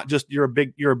just you're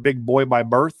a big boy by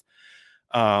birth.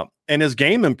 And his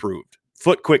game improved.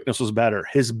 Foot quickness was better.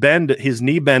 His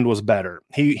knee bend was better.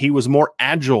 He was more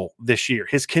agile this year.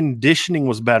 His conditioning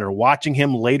was better. Watching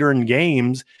him later in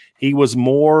games, he was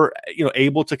more,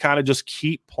 able to kind of just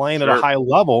keep playing at a high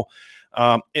level.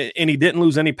 And he didn't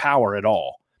lose any power at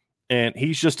all. And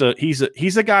he's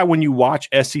a guy, when you watch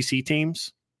SEC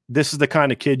teams, this is the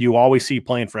kind of kid you always see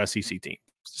playing for SEC teams.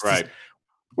 Right.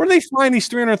 Where do they find these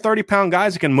 330-pound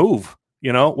guys that can move?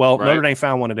 Well, right. Notre Dame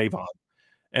found one at Avon,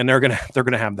 and they're gonna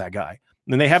have that guy.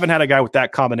 And they haven't had a guy with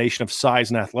that combination of size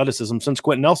and athleticism since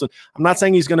Quentin Nelson. I'm not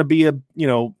saying he's going to be a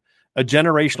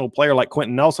generational player like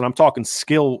Quentin Nelson. I'm talking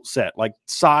skill set, like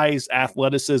size,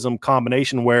 athleticism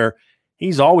combination, where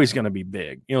he's always going to be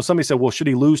big. Somebody said, well, should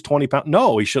he lose 20 pounds?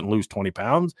 No, he shouldn't lose 20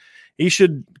 pounds. He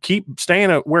should keep staying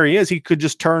at where he is. He could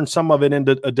just turn some of it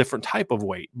into a different type of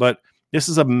weight. But this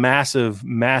is a massive,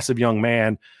 massive young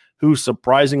man who's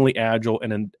surprisingly agile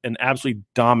and an absolutely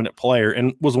dominant player,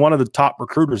 and was one of the top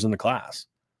recruiters in the class.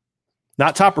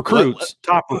 Not top recruits,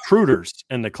 top recruiters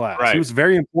in the class. Right. He was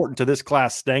very important to this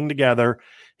class staying together.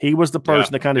 He was the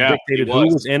person that kind of dictated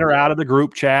who was in or out of the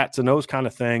group chats and those kind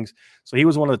of things. So he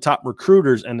was one of the top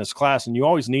recruiters in this class, and you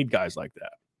always need guys like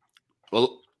that.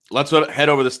 Well, let's head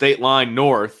over the state line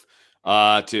north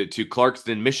to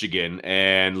Clarkston, Michigan,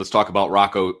 and let's talk about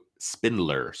Rocco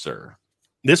Spindler, sir.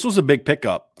 This was a big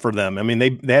pickup for them. I mean,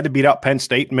 they had to beat out Penn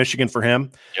State and Michigan for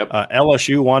him. Yep.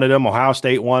 LSU wanted him. Ohio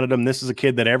State wanted him. This is a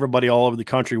kid that everybody all over the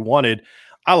country wanted.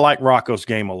 I like Rocco's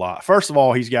game a lot. First of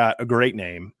all, he's got a great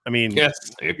name. I mean, yes,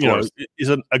 of course. He's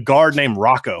a guard named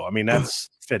Rocco. I mean,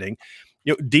 that's fitting.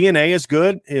 DNA is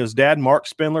good. His dad, Mark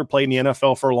Spindler, played in the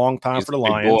NFL for a long time for the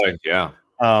Lions. Boy, yeah.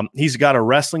 He's got a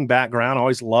wrestling background. I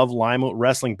always love Lima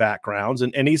wrestling backgrounds,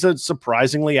 and he's a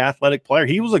surprisingly athletic player.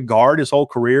 He was a guard his whole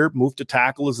career, moved to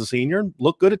tackle as a senior, and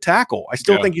looked good at tackle. I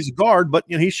still think he's a guard, but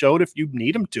he showed if you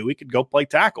need him to, he could go play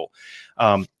tackle.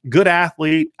 Good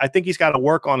athlete. I think he's got to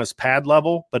work on his pad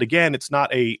level, but again, it's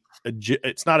not a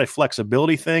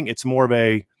flexibility thing. It's more of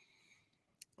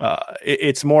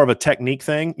a technique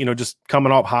thing. Just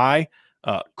coming up high.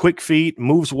 Quick feet,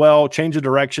 moves well, change of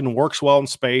direction, works well in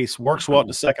space, works well at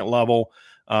the second level.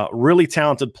 Really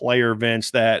talented player,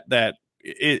 Vince, that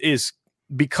is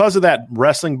because of that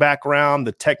wrestling background,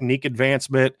 the technique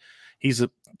advancement. He's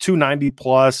a 290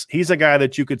 plus. He's a guy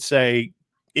that you could say,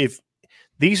 if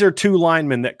these are two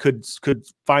linemen that could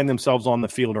find themselves on the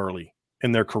field early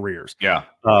in their careers. Yeah.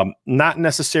 Not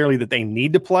necessarily that they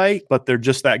need to play, but they're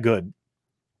just that good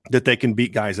that they can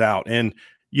beat guys out. And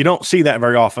you don't see that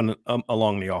very often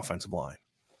along the offensive line.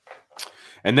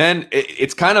 And then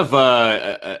it's kind of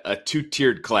a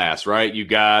two-tiered class, right? You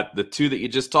got the two that you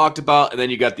just talked about, and then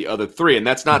you got the other three. And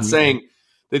that's not saying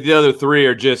that the other three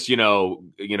are just,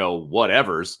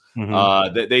 whatevers.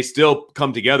 They still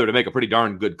come together to make a pretty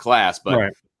darn good class.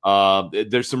 But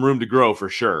there's some room to grow for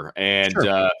sure. And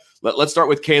let's start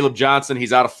with Caleb Johnson.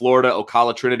 He's out of Florida,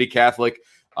 Ocala Trinity Catholic.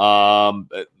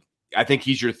 I think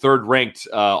he's your third-ranked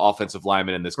offensive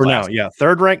lineman in this class. Now, yeah,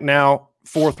 third-ranked now,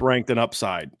 fourth-ranked and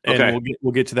upside. And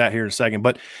we'll get to that here in a second.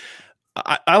 But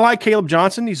I like Caleb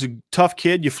Johnson. He's a tough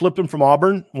kid. You flipped him from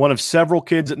Auburn, one of several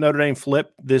kids at Notre Dame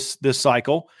flipped this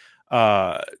cycle.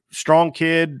 Strong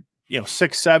kid,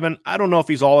 6'7". I don't know if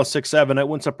he's all a 6'7". It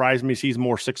wouldn't surprise me if he's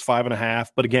more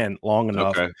 6'5.5", but again, long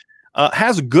enough. Okay.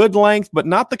 Has good length, but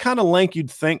not the kind of length you'd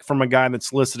think from a guy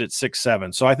that's listed at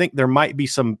 6'7". So I think there might be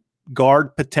some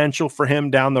guard potential for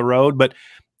him down the road, but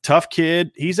tough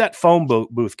kid. He's that phone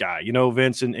booth guy,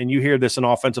 Vince, and you hear this in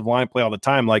offensive line play all the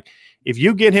time. Like, if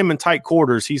you get him in tight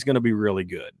quarters, he's going to be really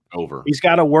good. He's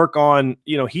got to work on,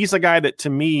 he's a guy that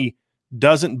to me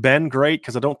doesn't bend great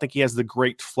because I don't think he has the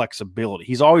great flexibility.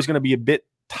 He's always going to be a bit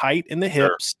tight in the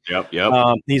hips. Sure.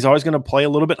 Yep. He's always going to play a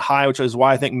little bit high, which is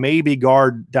why I think maybe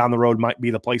guard down the road might be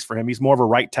the place for him. He's more of a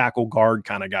right tackle guard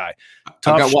kind of guy.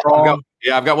 Tough, strong.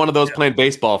 I've got one of those playing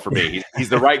baseball for me. He's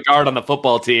the right guard on the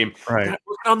football team. Right.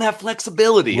 Working on that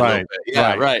flexibility. Right. A little bit.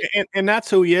 Yeah, right. And that's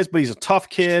who he is, but he's a tough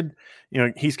kid.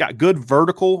 He's got good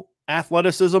vertical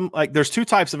athleticism. Like, there's two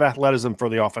types of athleticism for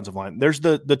the offensive line. There's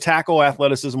the tackle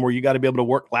athleticism where you got to be able to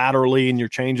work laterally in your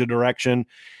change of direction.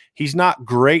 He's not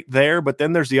great there, but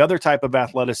then there's the other type of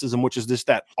athleticism, which is just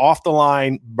that off the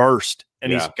line burst.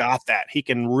 And he's got that. He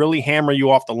can really hammer you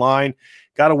off the line.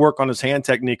 Got to work on his hand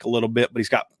technique a little bit, but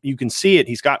you can see it.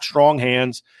 He's got strong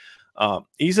hands.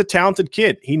 He's a talented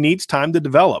kid. He needs time to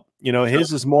develop.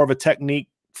 His is more of a technique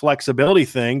flexibility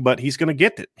thing, but he's going to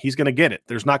get it. He's going to get it.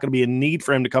 There's not going to be a need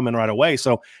for him to come in right away.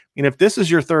 So, if this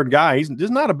is your third guy, he's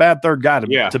not a bad third guy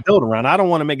to build around. I don't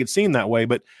want to make it seem that way,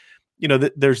 but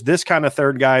there's this kind of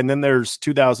third guy, and then there's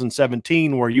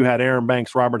 2017 where you had Aaron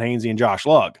Banks, Robert Hainsey, and Josh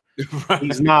Lugg. Right.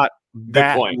 He's not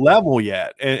that level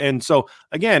yet. And so,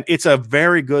 again, it's a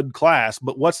very good class,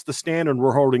 but what's the standard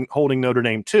we're holding Notre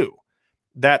Dame to?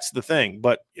 That's the thing.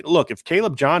 But look, if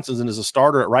Caleb Johnson is a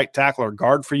starter at right tackle or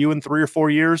guard for you in 3 or 4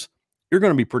 years, you're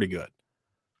going to be pretty good.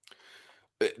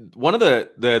 One of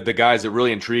the guys that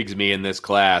really intrigues me in this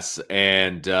class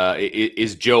and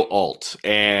is Joe Alt.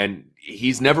 And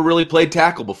he's never really played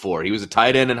tackle before. He was a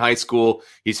tight end in high school.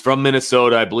 He's from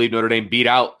Minnesota. I believe Notre Dame beat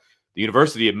out the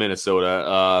University of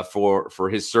Minnesota for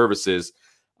his services.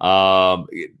 Talk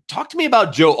to me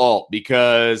about Joe Alt,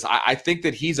 because I think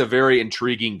that he's a very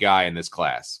intriguing guy in this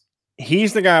class.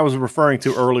 He's the guy I was referring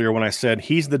to earlier when I said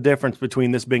he's the difference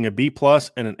between this being a B+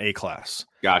 and an A class.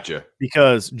 Gotcha.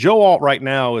 Because Joe Alt right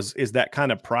now is that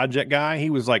kind of project guy. He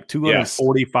was like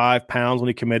 245 pounds when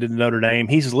he committed to Notre Dame.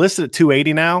 He's listed at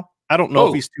 280 now. I don't know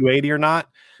if he's 280 or not.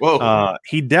 Whoa.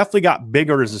 He definitely got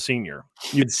bigger as a senior.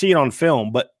 You'd see it on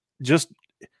film, but just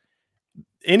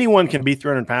anyone can be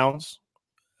 300 pounds.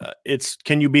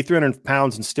 can you be 300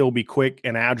 pounds and still be quick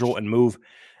and agile and move?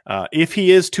 If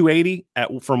he is 280,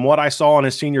 from what I saw in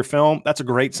his senior film, that's a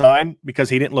great sign because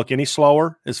he didn't look any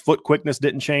slower. His foot quickness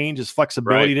didn't change. His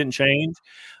flexibility didn't change.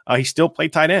 He still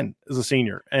played tight end as a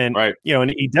senior. And,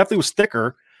 and he definitely was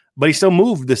thicker, but he still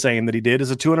moved the same that he did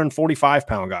as a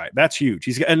 245-pound guy. That's huge.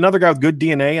 He's got another guy with good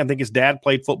DNA. I think his dad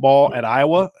played football at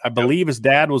Iowa. I believe his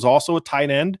dad was also a tight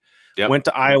end, went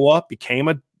to Iowa, became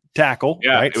a tackle.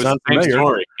 Yeah, right? It was the same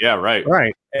story. Yeah, right.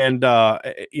 Right. And,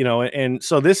 and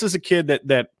so this is a kid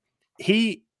that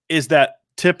he is that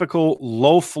typical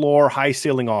low floor, high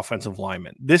ceiling offensive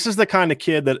lineman. This is the kind of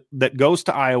kid that goes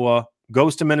to Iowa,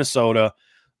 goes to Minnesota.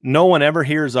 No one ever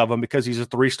hears of him because he's a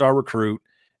 3-star recruit.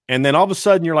 And then all of a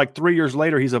sudden you're like 3 years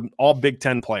later, he's an all Big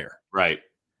Ten player. Right.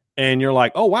 And you're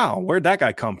like, oh, wow, where'd that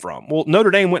guy come from? Well, Notre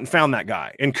Dame went and found that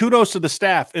guy. And kudos to the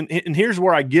staff. And here's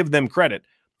where I give them credit.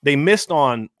 They missed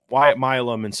on Wyatt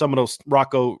Milam and some of those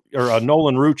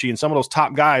Nolan Rucci and some of those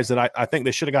top guys that I think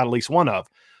they should have got at least one of.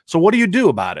 So what do you do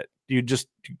about it? Do you just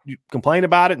complain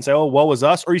about it and say, oh, woe is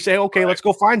us? Or you say, okay, let's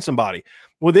go find somebody.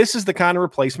 Well, this is the kind of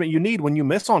replacement you need when you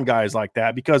miss on guys like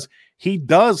that, because he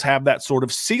does have that sort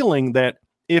of ceiling that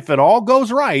if it all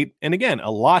goes right, and again,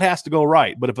 a lot has to go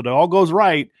right, but if it all goes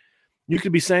right, you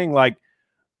could be saying like,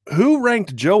 who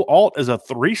ranked Joe Alt as a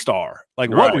 3-star? Like,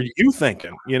 what were you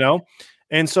thinking,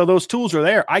 And so those tools are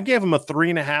there. I gave him a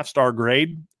 3.5-star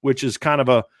grade, which is kind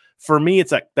of for me,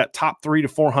 it's that top 3 to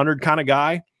 400 kind of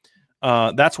guy.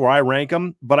 That's where I rank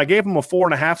him. But I gave him a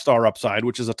 4.5-star upside,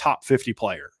 which is a top 50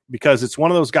 player, because it's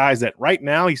one of those guys that right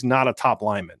now he's not a top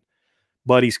lineman,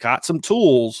 but he's got some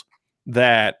tools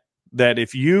that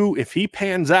if he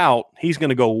pans out, he's going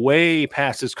to go way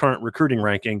past his current recruiting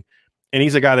ranking. And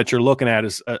he's a guy that you're looking at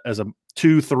as a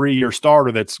 2-3 year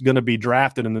starter that's going to be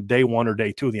drafted in the day 1 or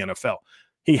day 2 of the NFL.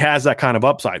 He has that kind of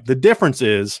upside. The difference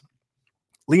is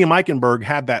Liam Eichenberg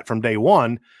had that from day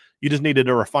 1. You just needed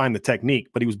to refine the technique,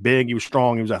 but he was big, he was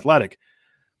strong, he was athletic.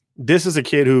 This is a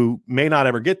kid who may not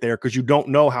ever get there because you don't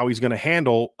know how he's going to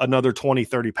handle another 20,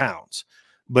 30 pounds.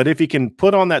 But if he can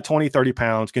put on that 20, 30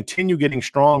 pounds, continue getting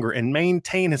stronger and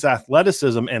maintain his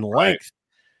athleticism and length,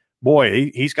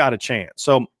 boy, he's got a chance.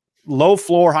 So low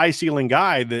floor, high ceiling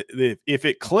guy that if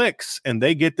it clicks and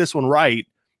they get this one right,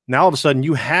 now all of a sudden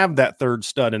you have that third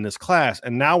stud in this class.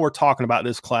 And now we're talking about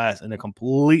this class in a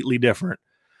completely different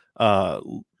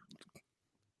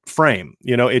frame.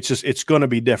 It's going to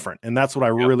be different. And that's what I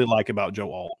really like about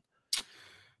Joe Alt.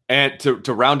 And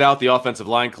to round out the offensive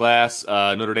line class,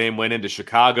 Notre Dame went into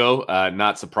Chicago.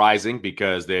 Not surprising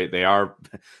because they're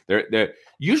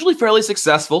usually fairly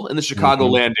successful in the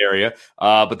Chicagoland area.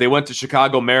 But they went to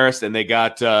Chicago Marist and they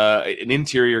got an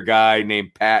interior guy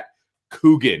named Pat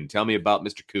Coogan. Tell me about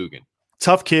Mr. Coogan.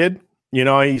 Tough kid.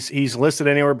 He's listed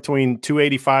anywhere between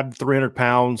 285 to 300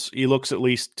 pounds. He looks at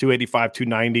least 285,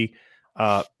 290.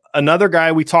 Another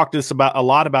guy, we talked a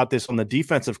lot about this on the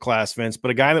defensive class, Vince,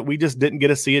 but a guy that we just didn't get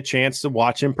to see a chance to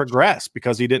watch him progress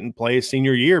because he didn't play his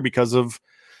senior year because of,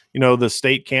 the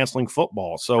state canceling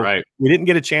football. So we didn't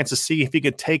get a chance to see if he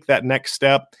could take that next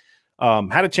step.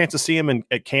 Had a chance to see him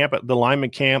at camp, at the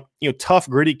lineman camp, tough,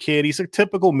 gritty kid. He's a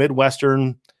typical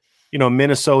Midwestern,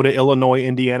 Minnesota, Illinois,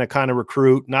 Indiana kind of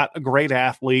recruit, not a great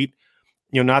athlete,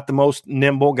 not the most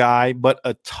nimble guy, but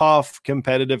a tough,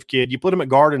 competitive kid. You put him at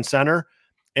guard and center,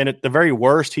 and at the very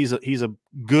worst, he's a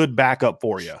good backup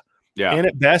for you. Yeah. And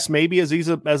at best, maybe as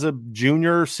a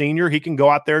junior, senior, he can go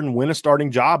out there and win a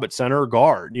starting job at center or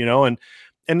guard,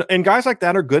 and guys like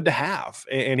that are good to have.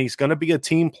 And he's going to be a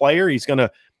team player. He's going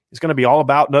to be all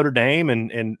about Notre Dame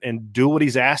and do what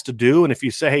he's asked to do. And if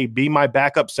you say, hey, be my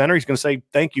backup center, he's going to say,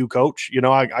 thank you, coach.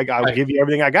 I'll give you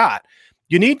everything I got.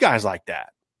 You need guys like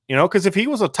that, because if he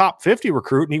was a top 50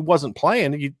 recruit and he wasn't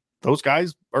playing, those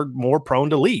guys are more prone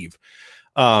to leave.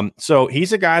 So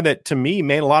he's a guy that to me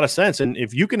made a lot of sense. And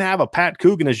if you can have a Pat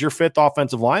Coogan as your 5th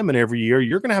offensive lineman every year,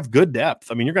 you're going to have good depth.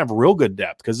 I mean, you're going to have real good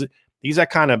depth because he's that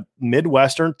kind of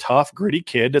Midwestern, tough, gritty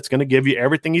kid that's going to give you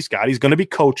everything he's got. He's going to be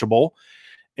coachable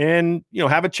and,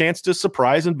 have a chance to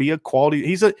surprise and be a quality.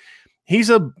 He's a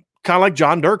kind of like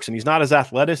John Dirksen. He's not as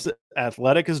athletic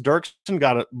as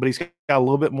Dirksen but he's got a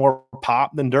little bit more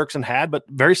pop than Dirksen had, but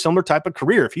very similar type of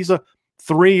career. If he's a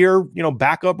 3-year,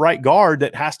 backup right guard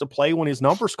that has to play when his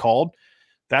number's called,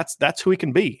 that's who he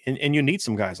can be. And you need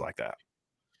some guys like that.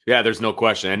 Yeah, there's no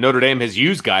question. And Notre Dame has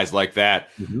used guys like that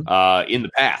in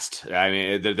the past. I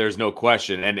mean, there's no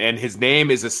question. And his name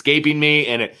is escaping me,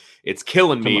 and it's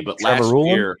killing me. But Trevor last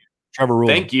Ruhlin? year, Trevor Ruhlin.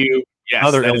 Thank you.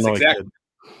 Yes,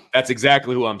 That's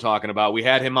exactly who I'm talking about. We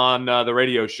had him on the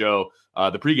radio show,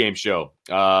 the pregame show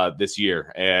this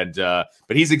year. And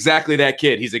but he's exactly that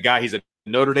kid. He's a guy. He's a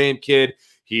Notre Dame kid.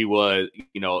 He was,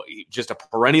 just a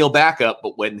perennial backup.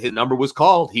 But when his number was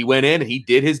called, he went in and he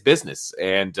did his business.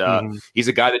 And he's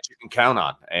a guy that you can count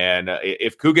on. And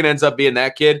if Coogan ends up being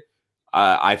that kid,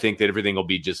 I think that everything will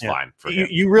be just fine for him.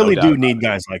 You really do need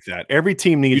guys like that. Every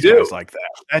team needs guys like that.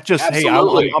 That just,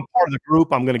 Absolutely. hey, I'm part of the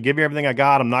group. I'm going to give you everything I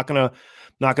got. I'm not going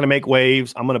to make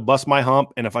waves. I'm going to bust my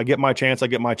hump. And if I get my chance, I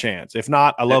get my chance. If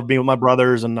not, I love being with my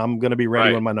brothers, and I'm going to be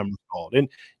ready when my number's called. And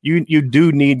you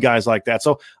do need guys like that.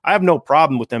 So I have no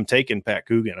problem with them taking Pat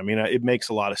Coogan. I mean, it makes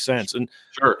a lot of sense. And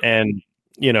and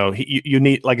you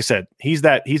need, like I said, he's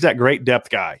that great depth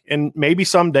guy. And maybe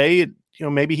someday,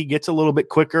 maybe he gets a little bit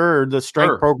quicker, or the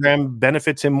strength program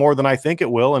benefits him more than I think it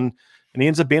will. And he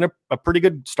ends up being a pretty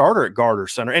good starter at guard or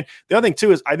center. And the other thing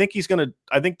too is I think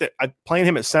that playing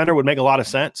him at center would make a lot of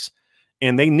sense.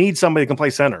 And they need somebody that can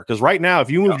play center, because right now, if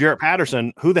you move Jarrett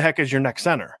Patterson, who the heck is your next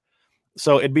center?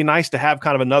 So it'd be nice to have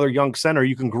kind of another young center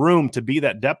you can groom to be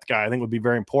that depth guy. I think would be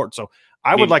very important. So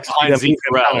I would like to see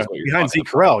them behind Zeke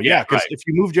Correll. Yeah, because if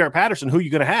you move Jarrett Patterson, who are you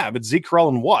going to have? It's Zeke Correll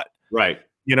and what? Right.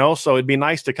 So it'd be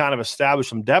nice to kind of establish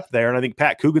some depth there. And I think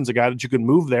Pat Coogan's a guy that you could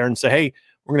move there and say, hey,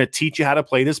 we're going to teach you how to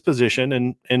play this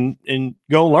position and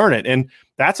go learn it. And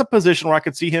that's a position where I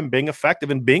could see him being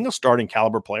effective and being a starting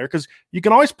caliber player, because you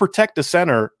can always protect a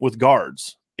center with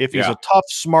guards. If he's a tough,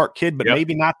 smart kid, but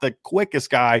maybe not the quickest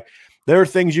guy, there are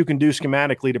things you can do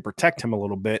schematically to protect him a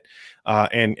little bit.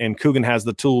 And Coogan has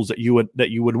the tools that you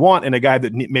would want in a guy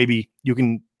that maybe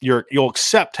you'll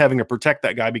accept having to protect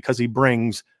that guy because he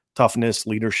brings toughness,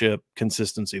 leadership,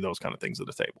 consistency, those kind of things to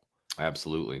the table.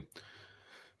 Absolutely.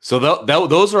 So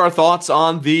those are our thoughts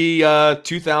on the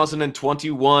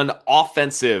 2021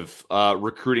 offensive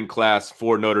recruiting class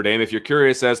for Notre Dame. If you're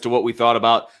curious as to what we thought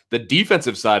about the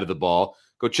defensive side of the ball,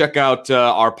 go check out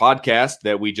our podcast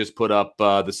that we just put up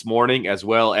this morning, as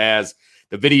well as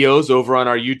the videos over on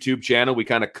our YouTube channel. We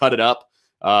kind of cut it up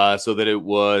so that it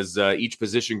was each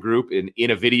position group in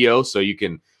a video, so you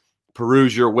can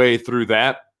peruse your way through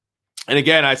that. And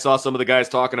again, I saw some of the guys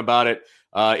talking about it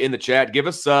in the chat. Give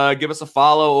us a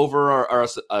follow over our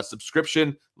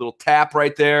subscription, little tap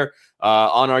right there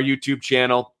on our YouTube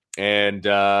channel, and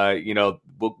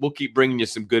we'll keep bringing you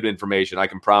some good information. I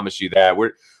can promise you that.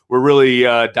 We're really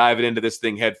diving into this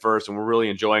thing head first, and we're really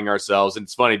enjoying ourselves. And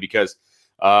it's funny because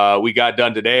we got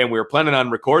done today, and we were planning on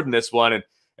recording this one,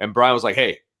 and Brian was like,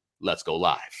 "Hey, let's go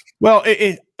live." Well,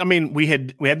 we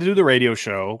had to do the radio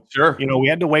show. Sure. We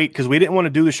had to wait because we didn't want to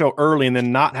do the show early and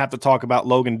then not have to talk about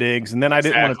Logan Diggs. And then I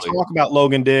didn't want to talk about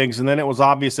Logan Diggs. And then it was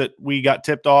obvious that we got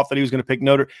tipped off that he was going to pick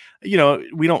Notre. We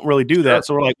don't really do that.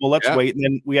 So we're like, well, let's wait. And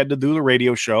then we had to do the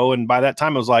radio show. And by that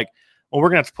time, it was like, well, we're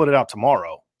going to have to put it out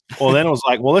tomorrow. Well, then it was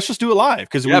like, well, let's just do it live,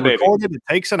 because we recorded. It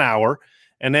takes an hour,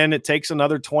 and then it takes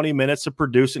another 20 minutes to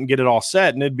produce it and get it all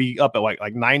set. And it'd be up at like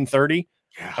 9:30.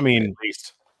 Yeah, I mean, at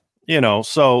least.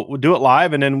 So we'll do it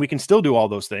live, and then we can still do all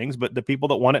those things. But the people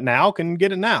that want it now can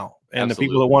get it now. And the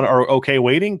people that are okay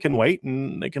waiting can wait,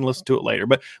 and they can listen to it later.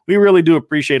 But we really do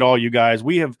appreciate all you guys.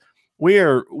 We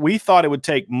thought it would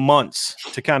take months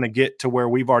to kind of get to where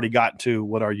we've already gotten to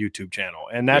with our YouTube channel.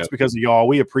 And that's because of y'all.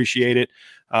 We appreciate it.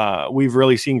 We've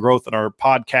really seen growth in our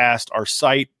podcast. Our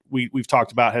site we've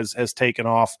talked about has taken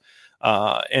off.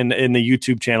 And the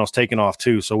YouTube channel's taken off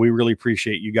too. So we really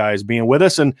appreciate you guys being with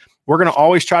us. And we're going to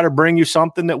always try to bring you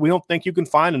something that we don't think you can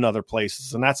find in other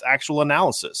places. And that's actual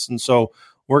analysis. And so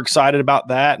we're excited about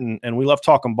that. And we love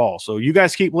talking ball. So you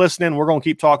guys keep listening. We're going to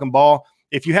keep talking ball.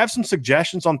 If you have some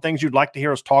suggestions on things you'd like to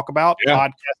hear us talk about,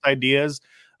 podcast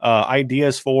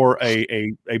ideas for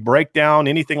a breakdown,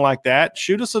 anything like that,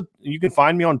 shoot us you can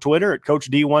find me on Twitter at Coach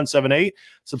D178.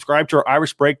 Subscribe to our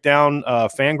Irish Breakdown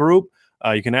fan group.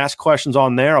 You can ask questions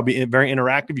on there. I'll be very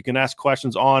interactive. You can ask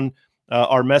questions on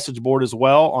our message board as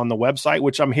well on the website,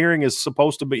 which I'm hearing is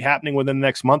supposed to be happening within the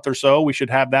next month or so. We should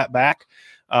have that back.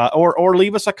 Or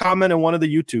leave us a comment in one of the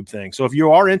YouTube things. So if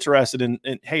you are interested in,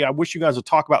 hey, I wish you guys would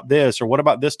talk about this, or what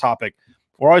about this topic,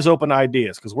 we're always open to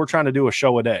ideas, because we're trying to do a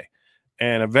show a day.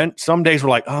 And some days we're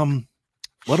like,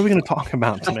 what are we going to talk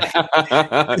about today?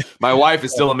 My wife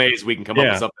is still amazed we can come up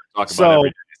with something to talk about every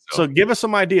day. So give us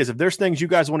some ideas. If there's things you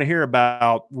guys want to hear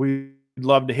about, we'd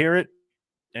love to hear it.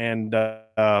 And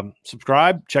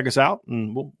subscribe, check us out,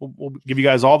 and we'll give you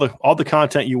guys all the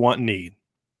content you want and need.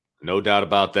 No doubt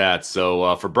about that.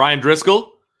 So for Brian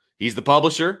Driscoll, he's the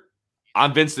publisher.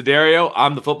 I'm Vince D'Addario.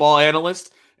 I'm the football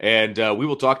analyst. And we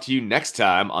will talk to you next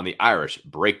time on the Irish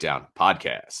Breakdown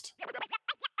Podcast.